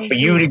out to But Craig for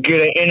G. you to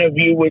get an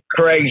interview with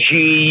Craig G,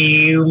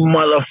 you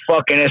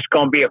motherfucking, it's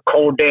going to be a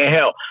cold day in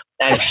hell.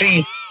 And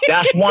see,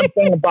 that's one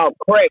thing about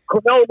Craig.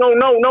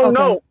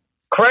 No.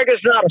 Craig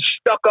is not a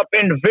stuck-up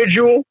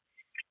individual.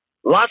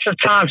 Lots of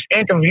times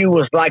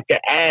interviewers like to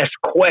ask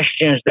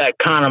questions that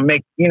kind of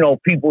make,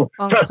 people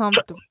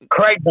uncomfortable.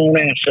 Craig don't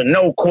answer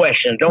no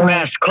questions. Don't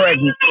ask Craig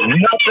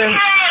nothing.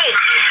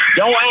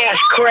 Don't ask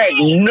Craig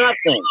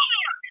nothing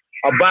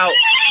about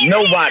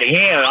nobody.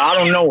 I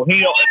don't know.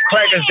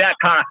 Craig is that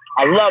kind of...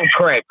 I love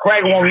Craig.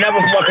 Craig won't never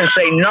fucking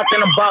say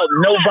nothing about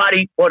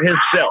nobody but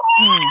himself.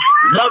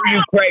 Love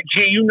you, Craig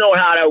G. You know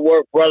how that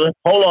works, brother.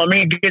 Hold on, let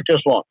me get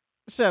this one.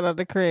 Shout out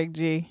to Craig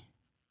G.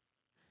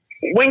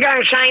 Wing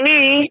Gang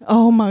Chinese.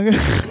 Oh my god.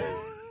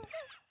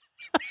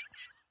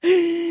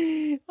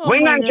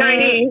 Wing Gang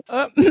Chinese.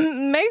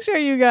 Make sure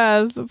you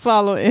guys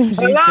follow MG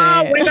Hello,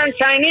 Shan. Wing Gang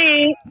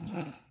Chinese.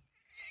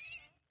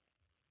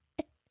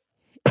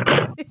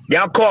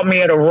 Y'all caught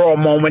me at a raw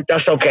moment.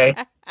 That's okay.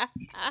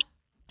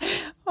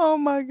 Oh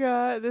my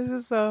god, this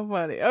is so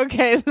funny.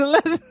 Okay, so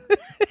let's...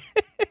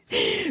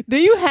 Do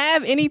you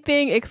have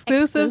anything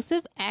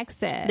exclusive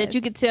access that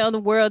you could tell the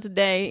world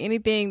today?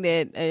 Anything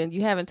that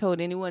you haven't told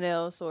anyone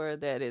else, or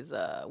that is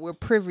we're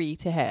privy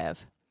to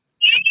have?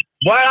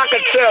 What I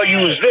could tell you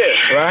is this,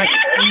 right?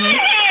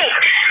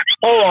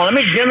 Hold on,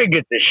 let me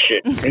get this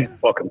shit. These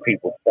fucking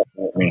people fucking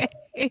with me.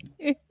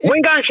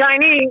 Wing Gang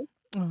Chinese.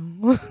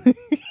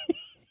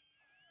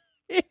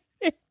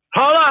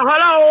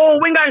 Hello,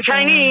 Wing Gang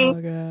Chinese. Oh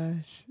my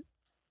gosh.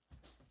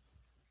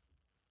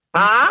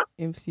 Huh?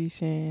 MC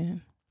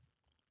Shan.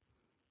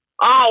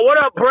 Oh, what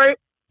up, Bray?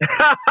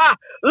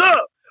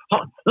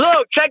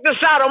 Look, check this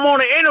out. I'm on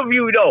an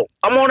interview, though.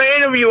 I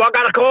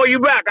gotta call you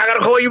back.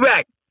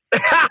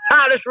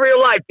 This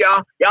real life,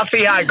 y'all. Y'all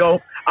see how it go.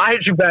 I'll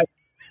hit you back.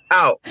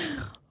 out.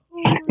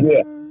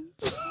 Yeah.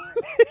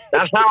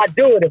 That's how I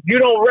do it. If you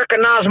don't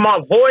recognize my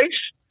voice,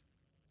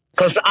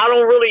 because I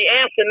don't really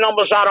answer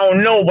numbers I don't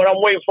know, but I'm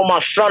waiting for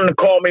my son to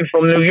call me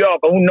from New York.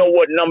 Who know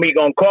what number he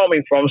going to call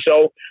me from,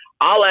 so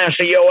I'll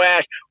answer your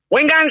ass,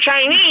 Wingang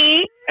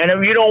Chinese. And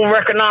if you don't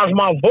recognize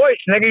my voice,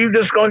 nigga, you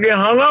just going to get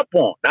hung up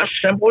on. That's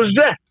simple as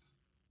that.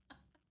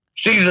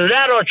 It's either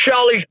that or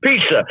Charlie's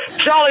Pizza.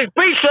 Charlie's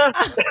Pizza.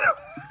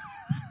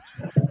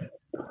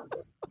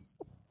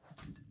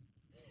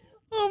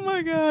 Oh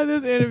my God,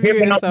 this interview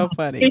is so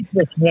funny.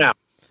 Now.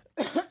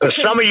 Cause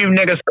some of you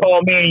niggas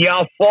call me and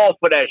y'all fall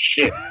for that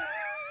shit.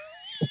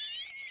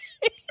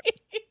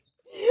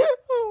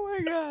 Oh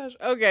my gosh.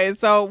 Okay,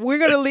 so we're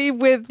gonna leave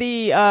with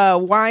the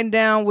wind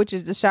down, which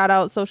is the shout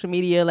out, social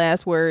media,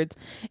 last words,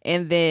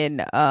 and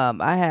then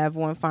I have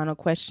one final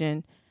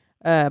question,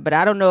 but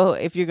I don't know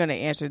if you're gonna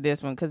answer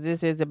this one because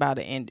this is about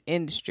an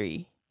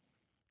industry.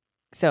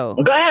 So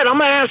go ahead, I'm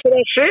gonna answer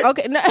that shit.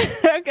 Okay, no,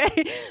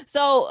 okay.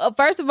 So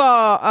first of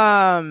all,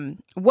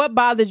 what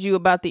bothers you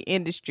about the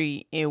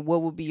industry, and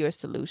what would be your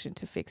solution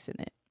to fixing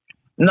it?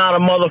 Not a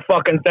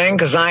motherfucking thing,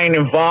 because I ain't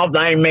involved.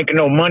 I ain't making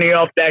no money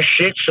off that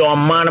shit, so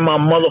I'm minding my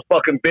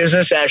motherfucking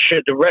business as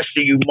shit the rest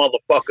of you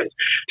motherfuckers.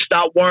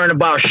 Stop worrying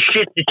about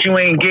shit that you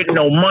ain't getting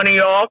no money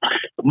off.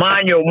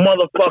 Mind your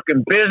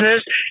motherfucking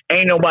business.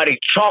 Ain't nobody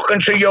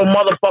talking to your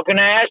motherfucking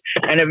ass.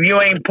 And if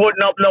you ain't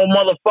putting up no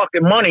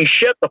motherfucking money,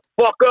 shut the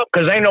fuck up,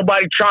 because ain't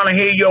nobody trying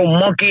to hear your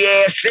monkey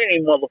ass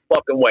any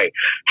motherfucking way.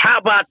 How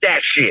about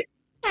that shit?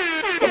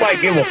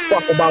 Nobody give a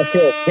fuck about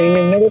your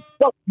opinion, nigga.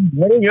 Fuck you,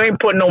 nigga. You ain't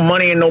putting no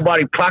money in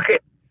nobody's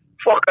pocket.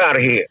 Fuck out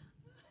of here.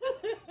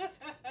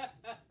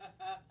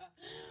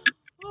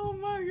 Oh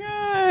my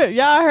God.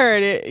 Y'all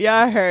heard it.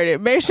 Y'all heard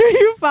it. Make sure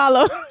you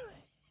follow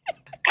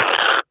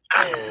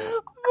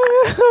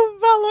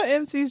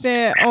MC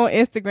Shan on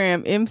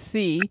Instagram,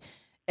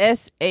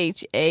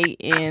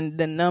 MCSHAN,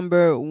 the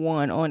number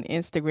 1 on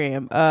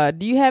Instagram.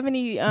 Do you have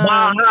any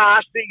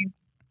I see you.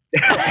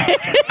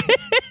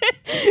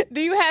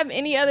 Do you have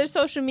any other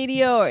social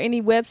media or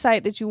any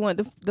website that you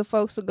want the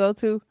folks to go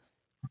to?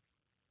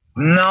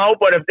 No,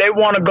 but if they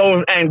want to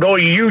go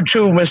to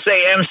YouTube and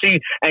say MC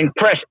and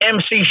press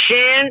MC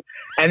Shan,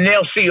 and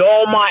they'll see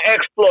all my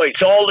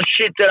exploits, all the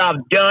shit that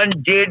I've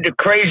did, the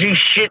crazy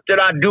shit that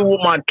I do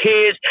with my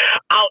kids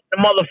out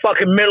in the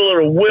motherfucking middle of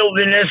the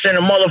wilderness in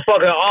a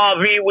motherfucking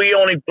RV. We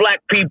only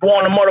black people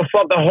on the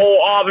motherfucking whole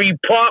RV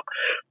park.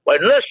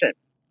 But listen,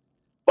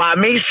 by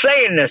me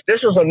saying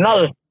this is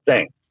another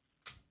thing.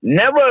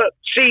 Never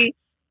see,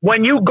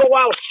 when you go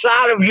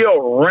outside of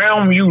your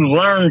realm, you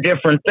learn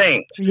different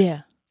things.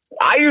 Yeah.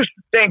 I used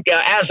to think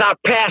as I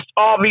passed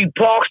RV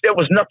parks, there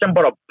was nothing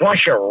but a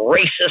bunch of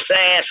racist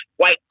ass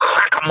white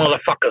cracker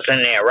motherfuckers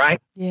in there, right?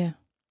 Yeah.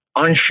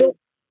 Untrue.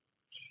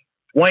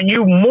 When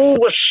you move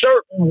a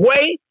certain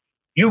way,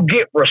 you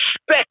get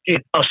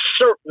respected a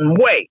certain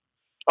way.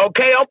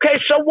 Okay,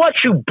 so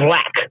what, you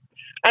black?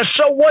 And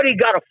so what, he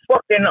got a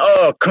fucking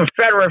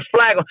Confederate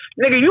flag?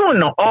 Nigga, you in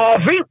the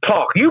RV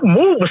park. You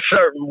move a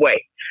certain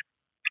way.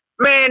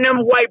 Man,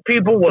 them white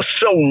people were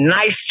so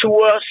nice to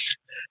us.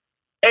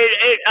 And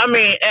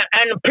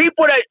the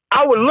people that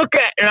I would look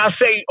at and I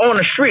say on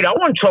the street, I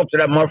wouldn't talk to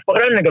that motherfucker.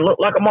 That nigga look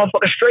like a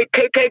motherfucking straight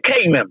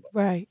KKK member.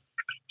 Right.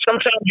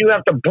 Sometimes you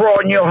have to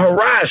broaden your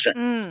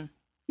horizon.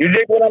 You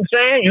dig what I'm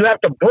saying? You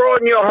have to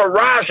broaden your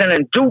horizon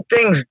and do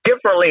things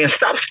differently and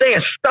stop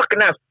staying stuck in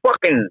that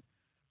fucking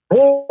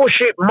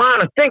bullshit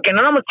mind of thinking.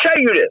 And I'm going to tell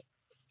you this.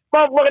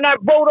 Motherfucking that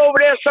boat over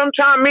there,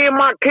 sometime me and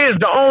my kids,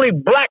 the only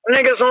black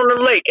niggas on the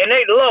lake, and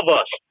they love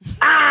us.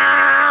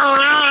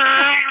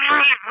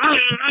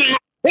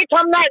 Here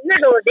come that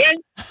nigga again,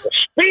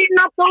 speeding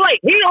up the lake.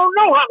 He don't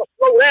know how to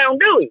slow down,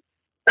 do he?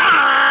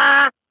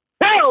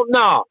 Hell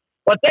no.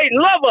 But they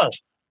love us.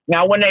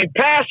 Now, when they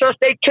pass us,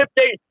 they tip,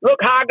 look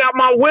how I got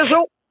my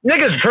whistle.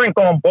 Niggas drink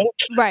on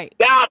boats. Right.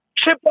 Now, I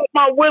tip up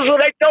my whistle,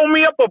 they throw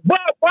me up a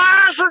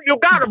Budweiser. You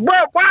got a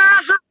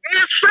Budweiser?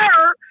 Yes,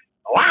 sir.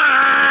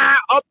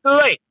 Up the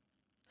lake.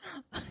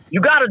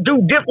 You got to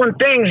do different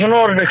things in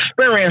order to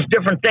experience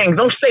different things.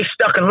 Don't stay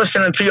stuck and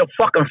listening to your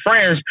fucking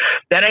friends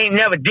that ain't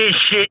never did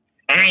shit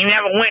and ain't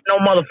never went no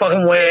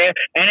motherfucking where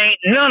and ain't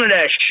none of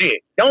that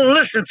shit. Don't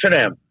listen to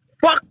them.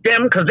 Fuck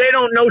them, because they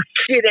don't know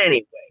shit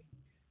anyway.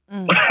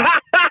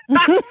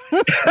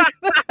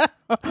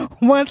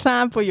 One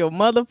time for your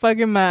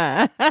motherfucking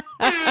mind.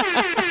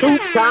 2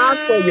 times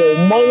for your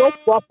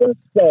motherfucking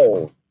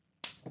soul.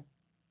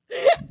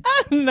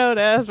 I know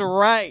that's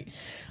right.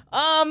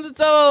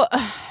 So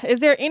is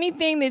there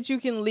anything that you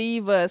can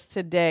leave us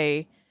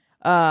today?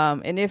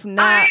 And if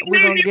not,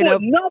 we're gonna get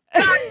up. No,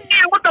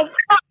 what the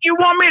fuck? You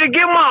want me to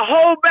give my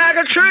whole bag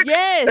of tricks?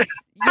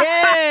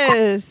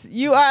 Yes,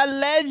 you are a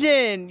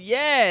legend.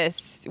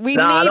 Yes, we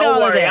need all don't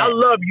worry. of that. I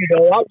love you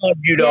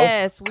though.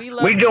 Yes, we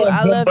love you. Doing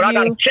I good, love but you. I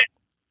gotta check.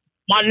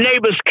 My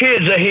neighbor's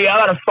kids are here.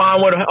 I gotta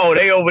find what. Oh,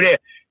 they over there.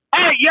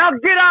 Hey, y'all,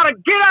 get out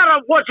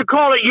of what you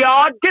call it,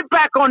 yard. Get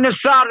back on this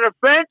side of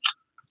the fence.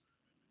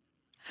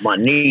 My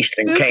niece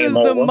came over. This is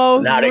the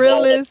most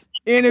realest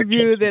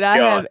interview that I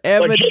have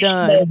ever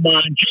done.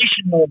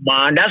 Jason No,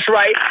 man. That's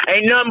right.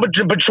 Ain't nothing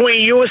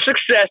between you and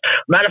success.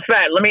 Matter of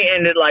fact, let me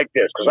end it like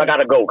this, because I got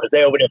to go, because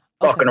they over there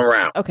fucking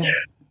around. Okay.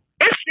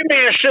 It's your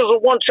man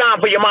Shizzle, one time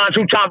for your mind,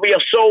 two time for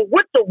your soul,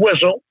 with the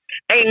whistle.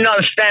 Ain't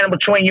nothing standing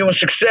between you and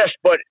success,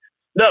 but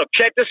look,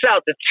 check this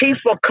out. The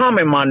teeth are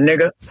coming, my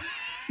nigga.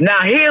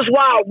 Now, here's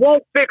why I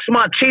won't fix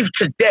my teeth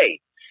today.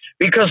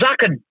 Because I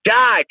could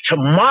die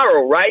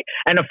tomorrow, right?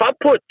 And if I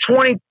put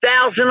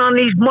 20,000 on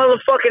these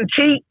motherfucking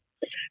teeth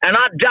and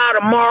I die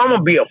tomorrow, I'm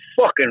gonna be a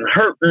fucking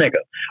hurt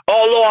nigga.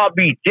 Although I'll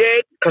be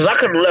dead, because I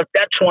could have left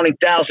that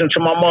 20,000 to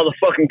my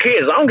motherfucking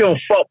kids. I don't give a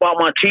fuck about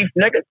my teeth,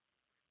 nigga.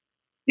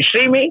 You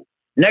see me?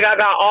 Nigga, I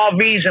got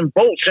RVs and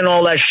boats and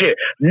all that shit.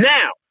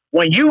 Now,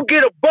 when you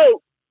get a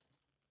boat,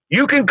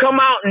 you can come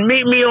out and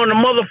meet me on the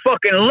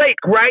motherfucking lake,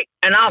 right?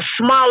 And I'll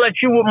smile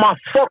at you with my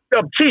fucked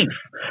up teeth,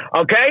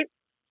 okay?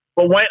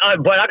 But I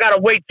gotta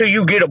wait till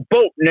you get a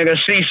boat, nigga.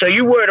 See, so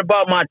you worried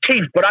about my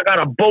teeth, but I got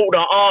a boat,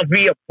 an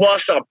RV, a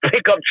bus, a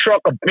pickup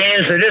truck, a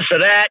Benz, or this or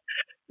that.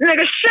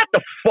 Nigga, shut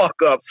the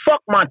fuck up.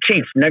 Fuck my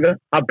teeth, nigga.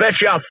 I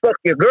bet you I'll fuck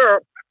your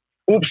girl.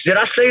 Oops, did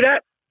I say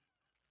that?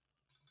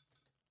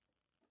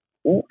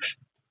 Oops.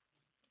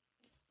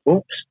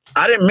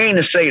 I didn't mean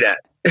to say that.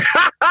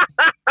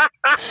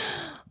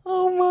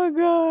 Oh my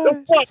God.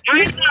 The fuck? I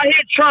ain't out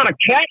here trying to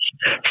catch.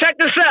 Check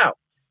this out.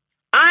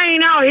 I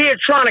ain't out here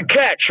trying to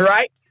catch,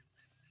 right?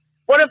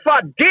 What if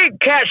I did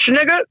catch,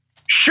 nigga?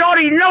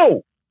 Shorty,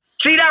 no.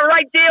 See that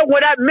right there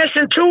with that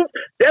missing tooth?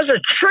 There's a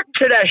trick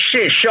to that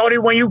shit, shorty,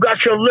 when you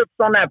got your lips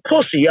on that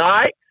pussy, all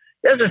right?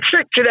 There's a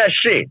trick to that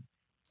shit.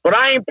 But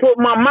I ain't put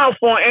my mouth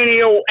on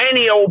any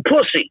old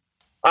pussy,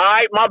 all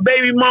right? My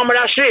baby mama,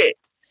 that's it.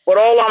 But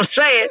all I'm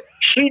saying,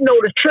 she know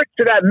the trick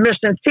to that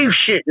missing teeth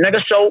shit,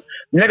 nigga. So,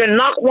 nigga,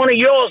 knock one of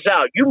yours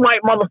out. You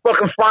might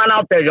motherfucking find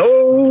out that,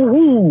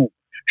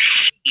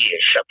 shit,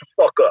 shut the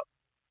fuck up.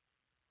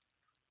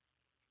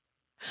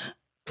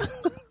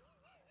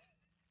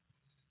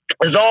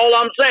 That's all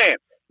I'm saying.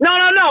 No.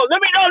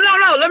 Let me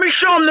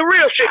show him the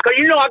real shit, because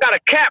you know I got a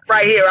cap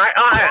right here, right?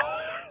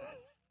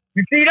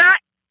 You see that?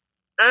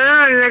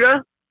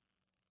 Nigga.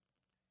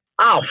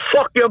 I'll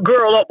fuck your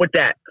girl up with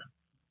that.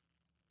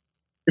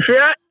 You see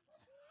that?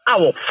 I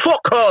will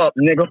fuck her up,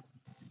 nigga.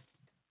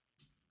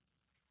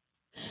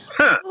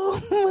 Huh. Oh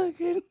my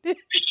goodness.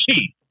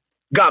 She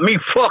got me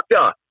fucked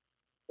up.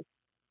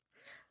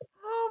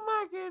 Oh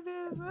my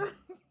goodness.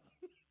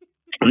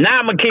 Now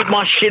I'm gonna keep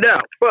my shit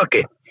out. Fuck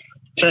it.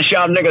 Since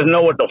y'all niggas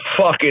know what the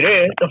fuck it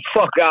is, the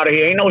fuck out of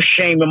here. Ain't no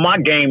shame in my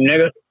game,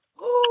 nigga.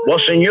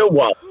 What's in your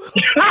wallet?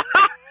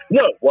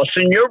 Look, what's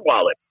in your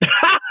wallet?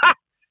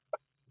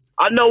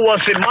 I know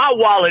what's in my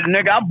wallet,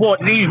 nigga. I bought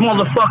these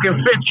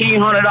motherfucking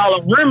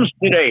 $1,500 rims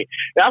today.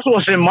 That's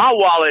what's in my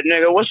wallet,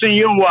 nigga. What's in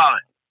your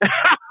wallet?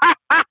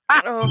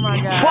 Oh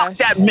my gosh. Fuck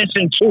that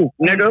missing tooth,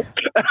 nigga.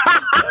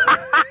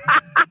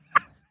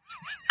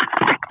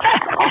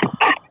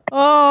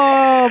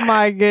 Oh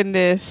my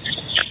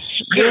goodness.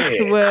 This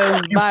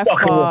was by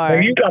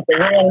far. You got the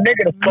wrong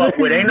nigga to fuck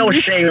with. Ain't no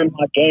shame in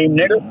my game,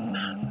 nigga.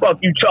 Fuck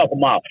you talking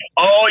about?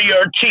 All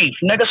your teeth.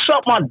 Nigga,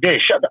 suck my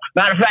dick. Shut up.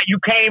 Matter of fact, you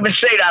can't even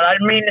say that. I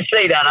didn't mean to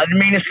say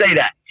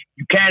that.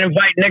 You can't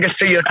invite niggas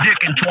to your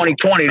dick in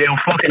 2020. They'll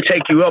fucking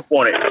take you up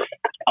on it.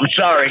 I'm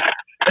sorry.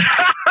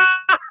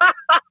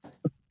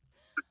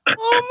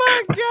 Oh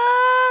my God.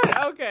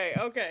 Okay.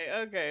 Let's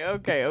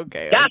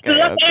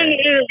end the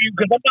interview,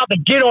 because I'm about to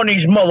get on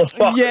these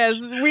motherfuckers. Yes,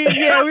 we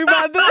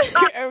about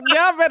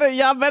to.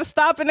 Y'all better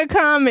stop in the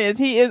comments.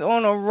 He is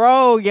on a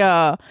roll,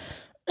 y'all.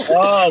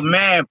 Oh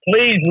man,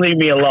 please leave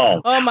me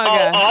alone. Oh my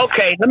God.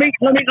 Okay. Let me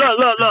look.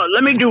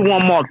 Let me do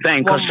one more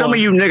thing, because some of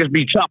you niggas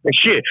be talking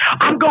shit.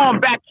 I'm going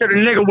back to the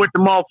nigga with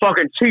the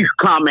motherfucking teeth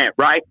comment,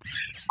 right?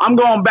 I'm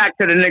going back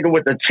to the nigga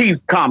with the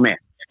teeth comment.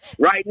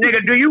 Right,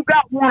 nigga, do you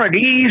got one of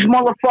these,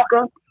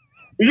 motherfucker?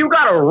 Do you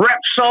got a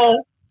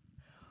Repsol?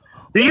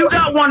 Do you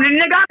got one?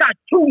 Nigga, I got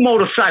 2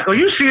 motorcycles.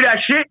 You see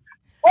that shit?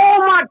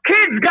 All my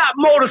kids got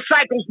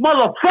motorcycles,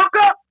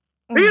 motherfucker.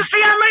 Do you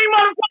see how many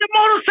motherfucking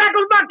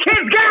motorcycles my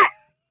kids got?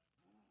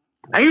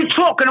 Are you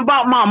talking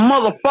about my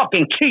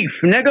motherfucking teeth,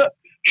 nigga?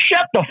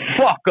 Shut the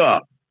fuck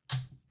up.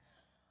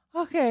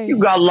 Okay. You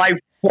got life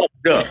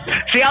fucked up.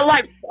 See, I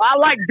like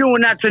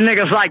doing that to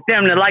niggas like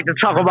them that like to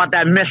talk about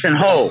that missing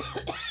hole.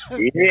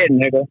 Yeah,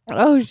 nigga.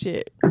 Oh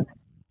shit.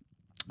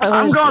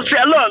 I'm gonna see.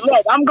 Look.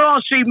 I'm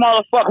gonna see,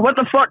 motherfucker. What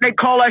the fuck they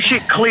call that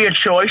shit? Clear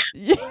choice.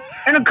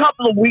 In a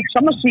couple of weeks,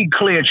 I'm gonna see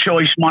clear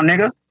choice, my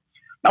nigga.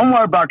 Don't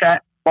worry about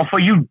that. But for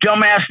you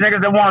dumbass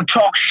niggas that want to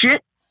talk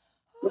shit,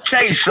 I'll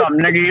tell you something,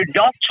 nigga. You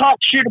don't talk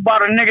shit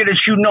about a nigga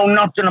that you know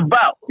nothing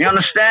about. You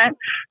understand?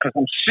 Because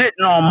I'm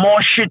sitting on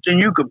more shit than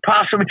you could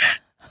possibly.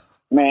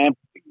 Man.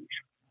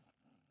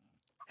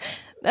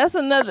 That's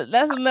another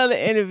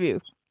interview.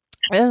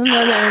 That's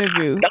another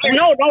interview.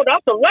 No,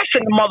 that's a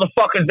lesson to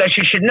motherfuckers that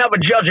you should never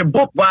judge a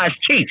book by its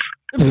teeth.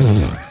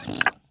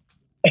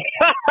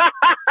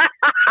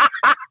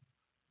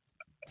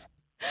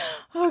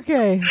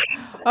 Okay,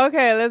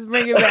 let's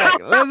bring it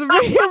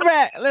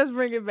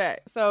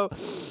back. So,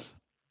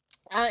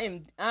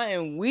 I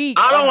am weak.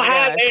 I don't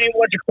have any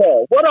what you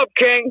call. What up,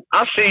 King?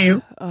 I see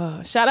you.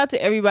 Shout out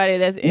to everybody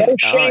that's in No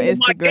shame in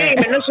my game,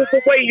 Instagram. and this is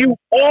the way you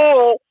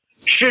all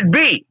should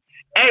be.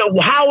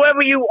 And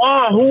however you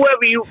are,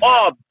 whoever you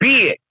are,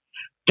 be it.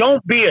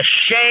 Don't be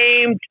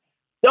ashamed.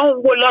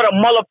 Don't let a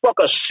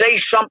motherfucker say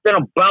something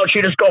about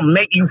you that's gonna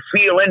make you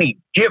feel any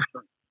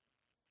different.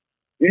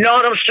 You know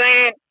what I'm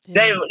saying?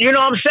 Yeah. You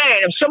know what I'm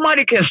saying? If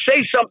somebody can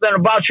say something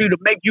about you to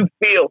make you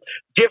feel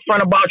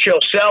different about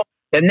yourself,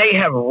 then they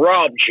have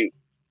robbed you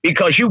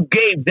because you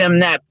gave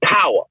them that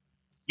power.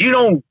 You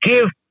don't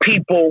give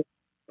people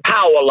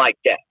power like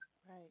that.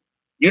 Right.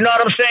 You know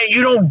what I'm saying?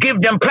 You don't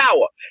give them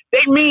power.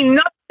 They mean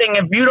nothing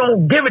if you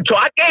don't give it to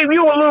them. I gave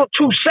you a little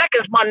 2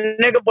 seconds, my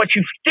nigga, but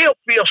you still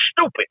feel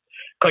stupid.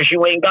 Because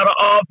you ain't got an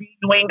RV,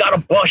 you ain't got a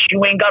bus,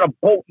 you ain't got a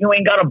boat, you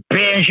ain't got a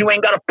Benz, you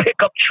ain't got a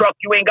pickup truck,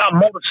 you ain't got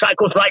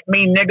motorcycles like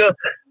me, nigga.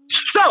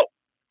 So,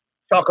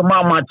 talking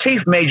about my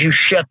teeth made you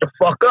shut the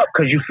fuck up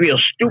because you feel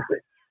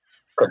stupid.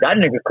 Because that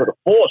nigga could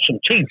afford some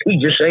teeth, he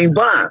just ain't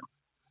buying.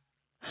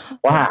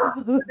 Wow.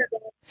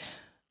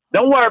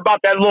 Don't worry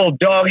about that little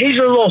dog, he's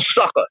a little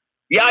sucker.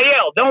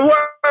 Yael, don't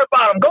worry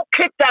about him. Go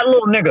kick that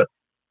little nigga.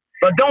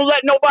 But don't let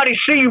nobody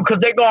see you because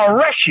they're going to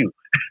arrest you.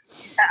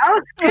 I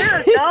was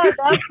scared, dog.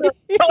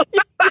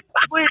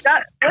 Wait,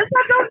 that's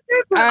not those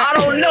people. I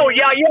don't know,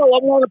 Yael.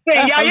 I'm on the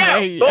thing.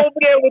 Yael, go over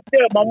there with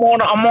them.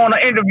 I'm on an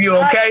interview,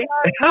 okay?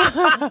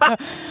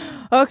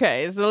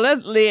 Okay, so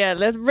let's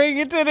bring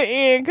it to the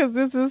end because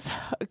this is.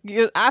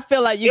 I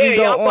feel like you can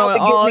go on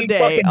all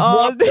day,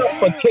 all day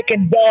for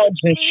kicking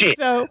dogs and shit.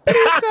 So,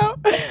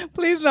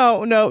 please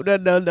don't,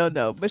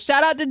 no. But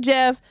shout out to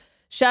Jeff.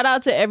 Shout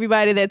out to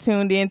everybody that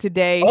tuned in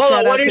today. Hold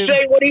on, what do you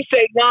say? What do you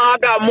say? Nah, I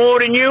got more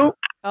than you.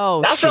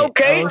 Oh, that's shit.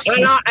 okay.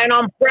 Oh, and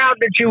I'm proud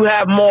that you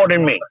have more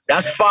than me.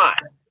 That's fine.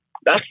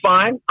 That's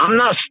fine. I'm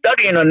not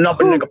studying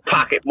another nigga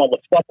pocket,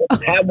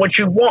 motherfucker. Have what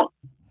you want.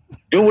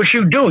 Do what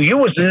you do. You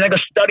was the nigga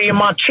studying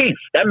my teeth.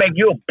 That make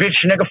you a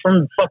bitch nigga from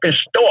the fucking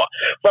store,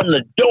 from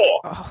the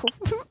door.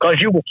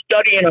 Because you was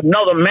studying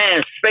another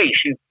man's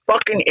face, you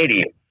fucking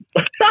idiot.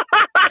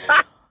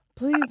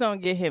 Please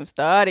don't get him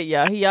started,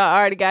 y'all. Y'all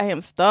already got him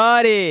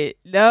started.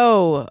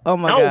 No. Oh,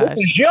 my gosh.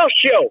 This is your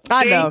show.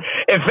 I See? know.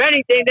 If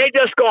anything, they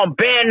just gonna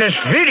ban this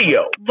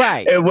video.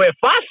 Right. And if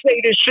I say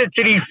this shit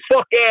to these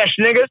fuck-ass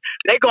niggas,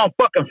 they gonna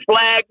fucking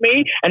flag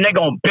me, and they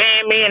gonna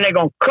ban me, and they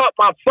gonna cut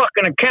my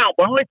fucking account.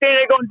 But the only thing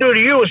they gonna do to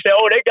you is say,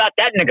 oh, they got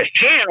that nigga's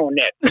channel on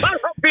there. Cut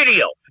her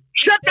video.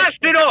 Shut that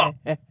shit off.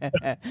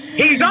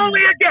 He's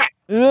only a guest.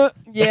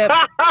 Yep.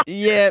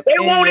 They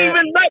won't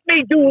even let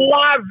me do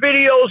live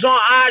videos on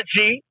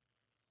IG.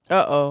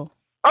 Uh-oh.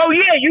 Oh,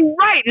 yeah, you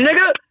right,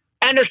 nigga.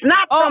 And it's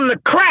not from the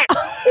crack.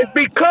 It's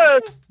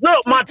because,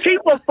 look, my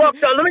teeth are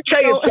fucked up. Let me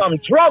tell you something.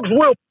 Drugs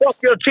will fuck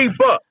your teeth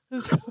up.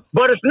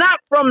 But it's not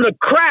from the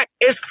crack.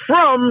 It's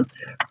from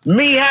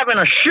me having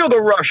a sugar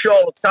rush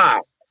all the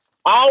time.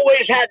 I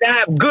always had to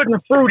have Good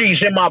and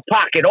Fruities in my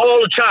pocket all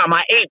the time.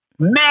 I ate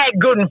mad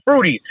Good and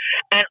Fruities.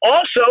 And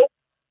also,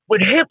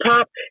 with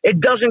hip-hop, it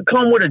doesn't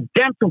come with a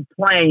dental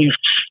plan, you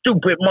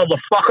stupid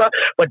motherfucker.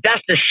 But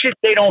that's the shit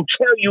they don't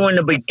tell you in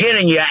the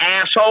beginning, you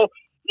asshole.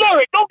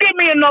 Look, don't give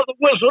me another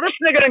whistle. This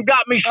nigga done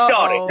got me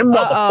started. No,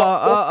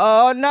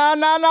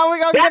 we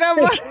gonna get up.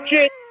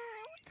 Shit.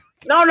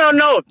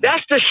 No.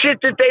 That's the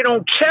shit that they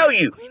don't tell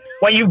you.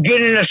 When you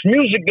get in this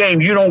music game,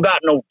 you don't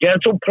got no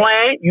dental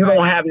plan. You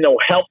don't have no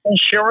health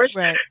insurance.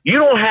 Right. You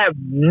don't have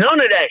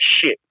none of that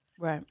shit.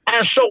 Right.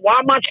 And so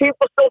why my teeth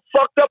were so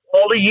fucked up?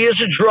 All the years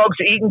of drugs,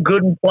 eating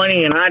good and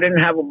plenty, and I didn't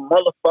have a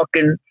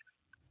motherfucking...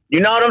 You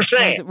know what I'm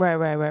saying?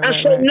 Right. And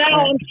so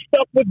now I'm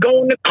stuck with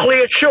going to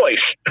Clear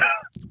Choice.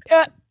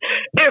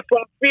 If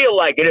I feel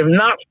like it. If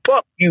not,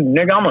 fuck you,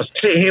 nigga. I'm going to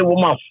sit here with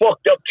my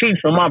fucked up teeth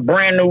and my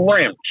brand new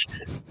rims.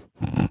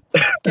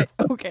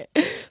 Okay.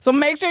 So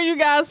make sure you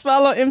guys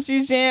follow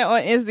MC Shan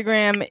on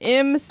Instagram,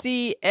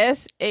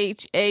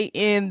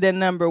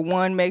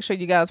 MCSHAN1. Make sure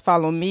you guys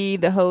follow me,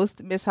 the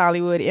host, Miss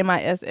Hollywood,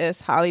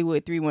 MISS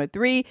Hollywood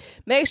 313.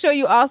 Make sure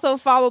you also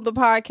follow the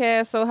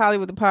podcast, So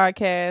Hollywood the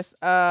Podcast.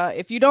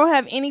 If you don't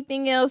have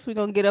anything else, we're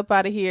gonna get up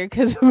out of here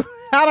because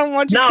I don't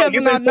want you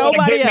cussing out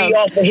nobody else. Me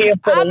off of here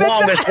for the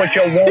longest with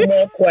your one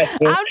more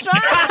question. I'm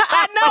trying.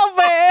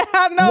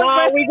 I know,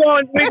 but we're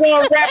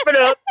gonna wrap it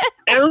up.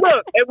 And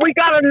look, if we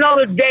got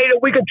another day that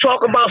we could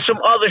talk about some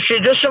other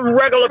shit, just some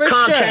regular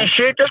content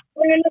shit, just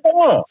bring it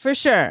on. For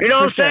sure. You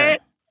know what I'm saying?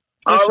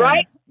 All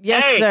right?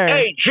 Yes, sir.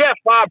 Hey, Jeff,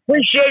 I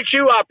appreciate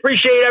you. I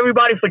appreciate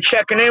everybody for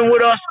checking in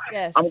with us.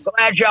 Yes. I'm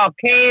glad y'all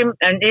came.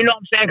 And you know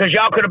what I'm saying? Because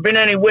y'all could have been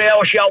anywhere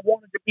else y'all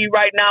wanted to be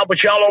right now,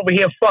 but y'all over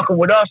here fucking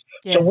with us.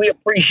 Yes. So we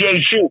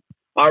appreciate you.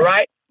 All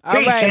right? All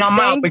Peace, right. and I'm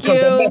out because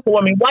they're messing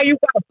with me. Why you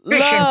got a fishing?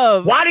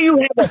 Love. Why do you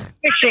have a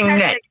fishing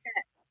net?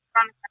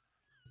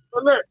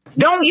 But look,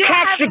 Don't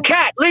catch the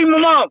cat. Leave him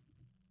alone.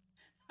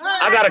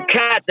 I got a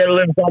cat that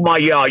lives on my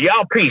yard.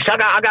 Y'all peace. I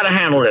got to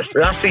handle this.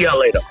 I'll see y'all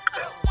later.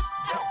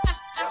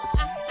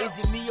 Is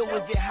it me or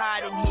is it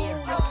hot in here?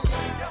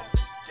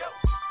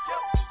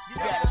 You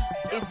got it.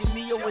 Is it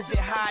me or is it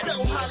hot?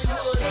 So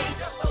Hollywood.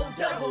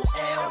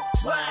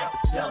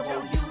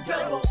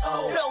 H-O-double-L-Y-W-O-O.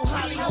 So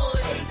Hollywood.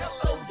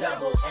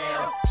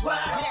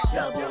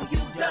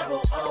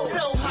 H-O-double-L-Y-W-O-O.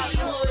 So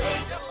Hollywood.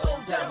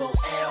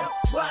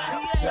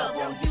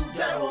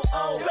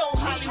 H-O-double-L-Y-W-O-O. So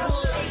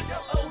Hollywood.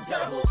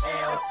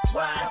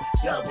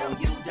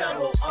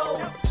 H-O-double-L-Y-W-O-O.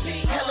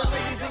 Hello,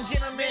 ladies and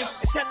gentlemen.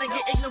 It's time to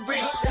get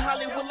ignorant. The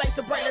Hollywood lights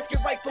are bright. Let's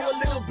get right for a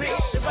little bit.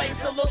 The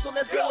vibe's so low, so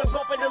let's go and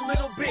bump it a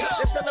little bit.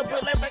 Let's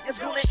celebrate life like it's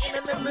gonna end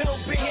in a little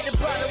bit. Hit the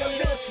bottom, a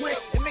little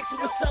twist, and mix it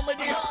with some of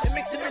this. And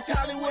mix it with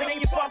Hollywood,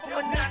 and you're far from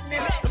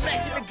monotonous.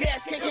 Imagine the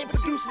gas can't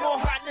produce more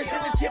hotness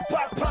than this hip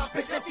hop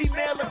pompous and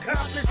female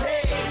accomplished.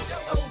 Hey,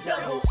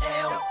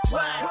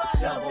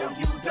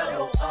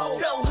 H-O-double-L-Y-W-O-O.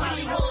 So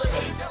Hollywood.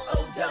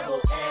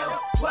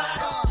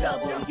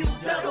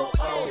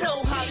 H-O-double-L-Y-W-O-O. So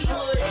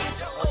Hollywood.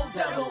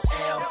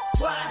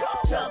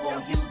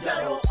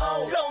 H-O-double-L-Y-W-O-O.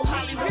 So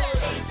Hollywood.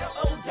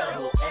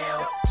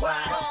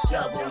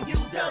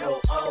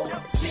 H-O-double-L-Y-W-O-O.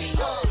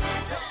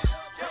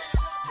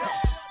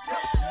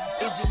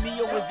 Is it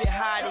me or is it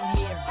hot in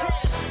here?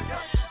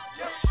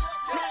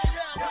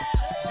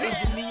 Is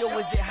it me or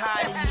is it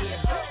hot in here?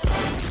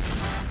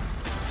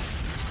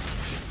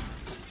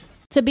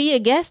 To be a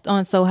guest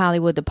on So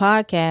Hollywood the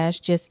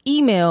Podcast, just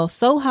email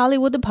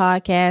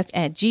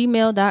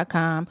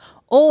sohollywoodthepodcast@gmail.com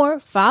or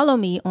follow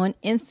me on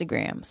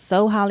Instagram,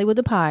 So Hollywood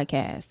the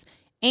Podcast,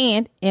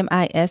 and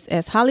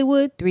MISS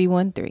Hollywood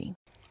 313.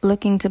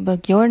 Looking to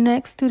book your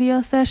next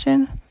studio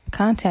session?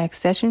 Contact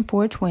Session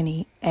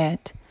 420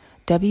 at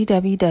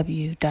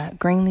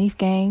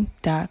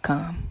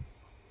www.greenleafgang.com.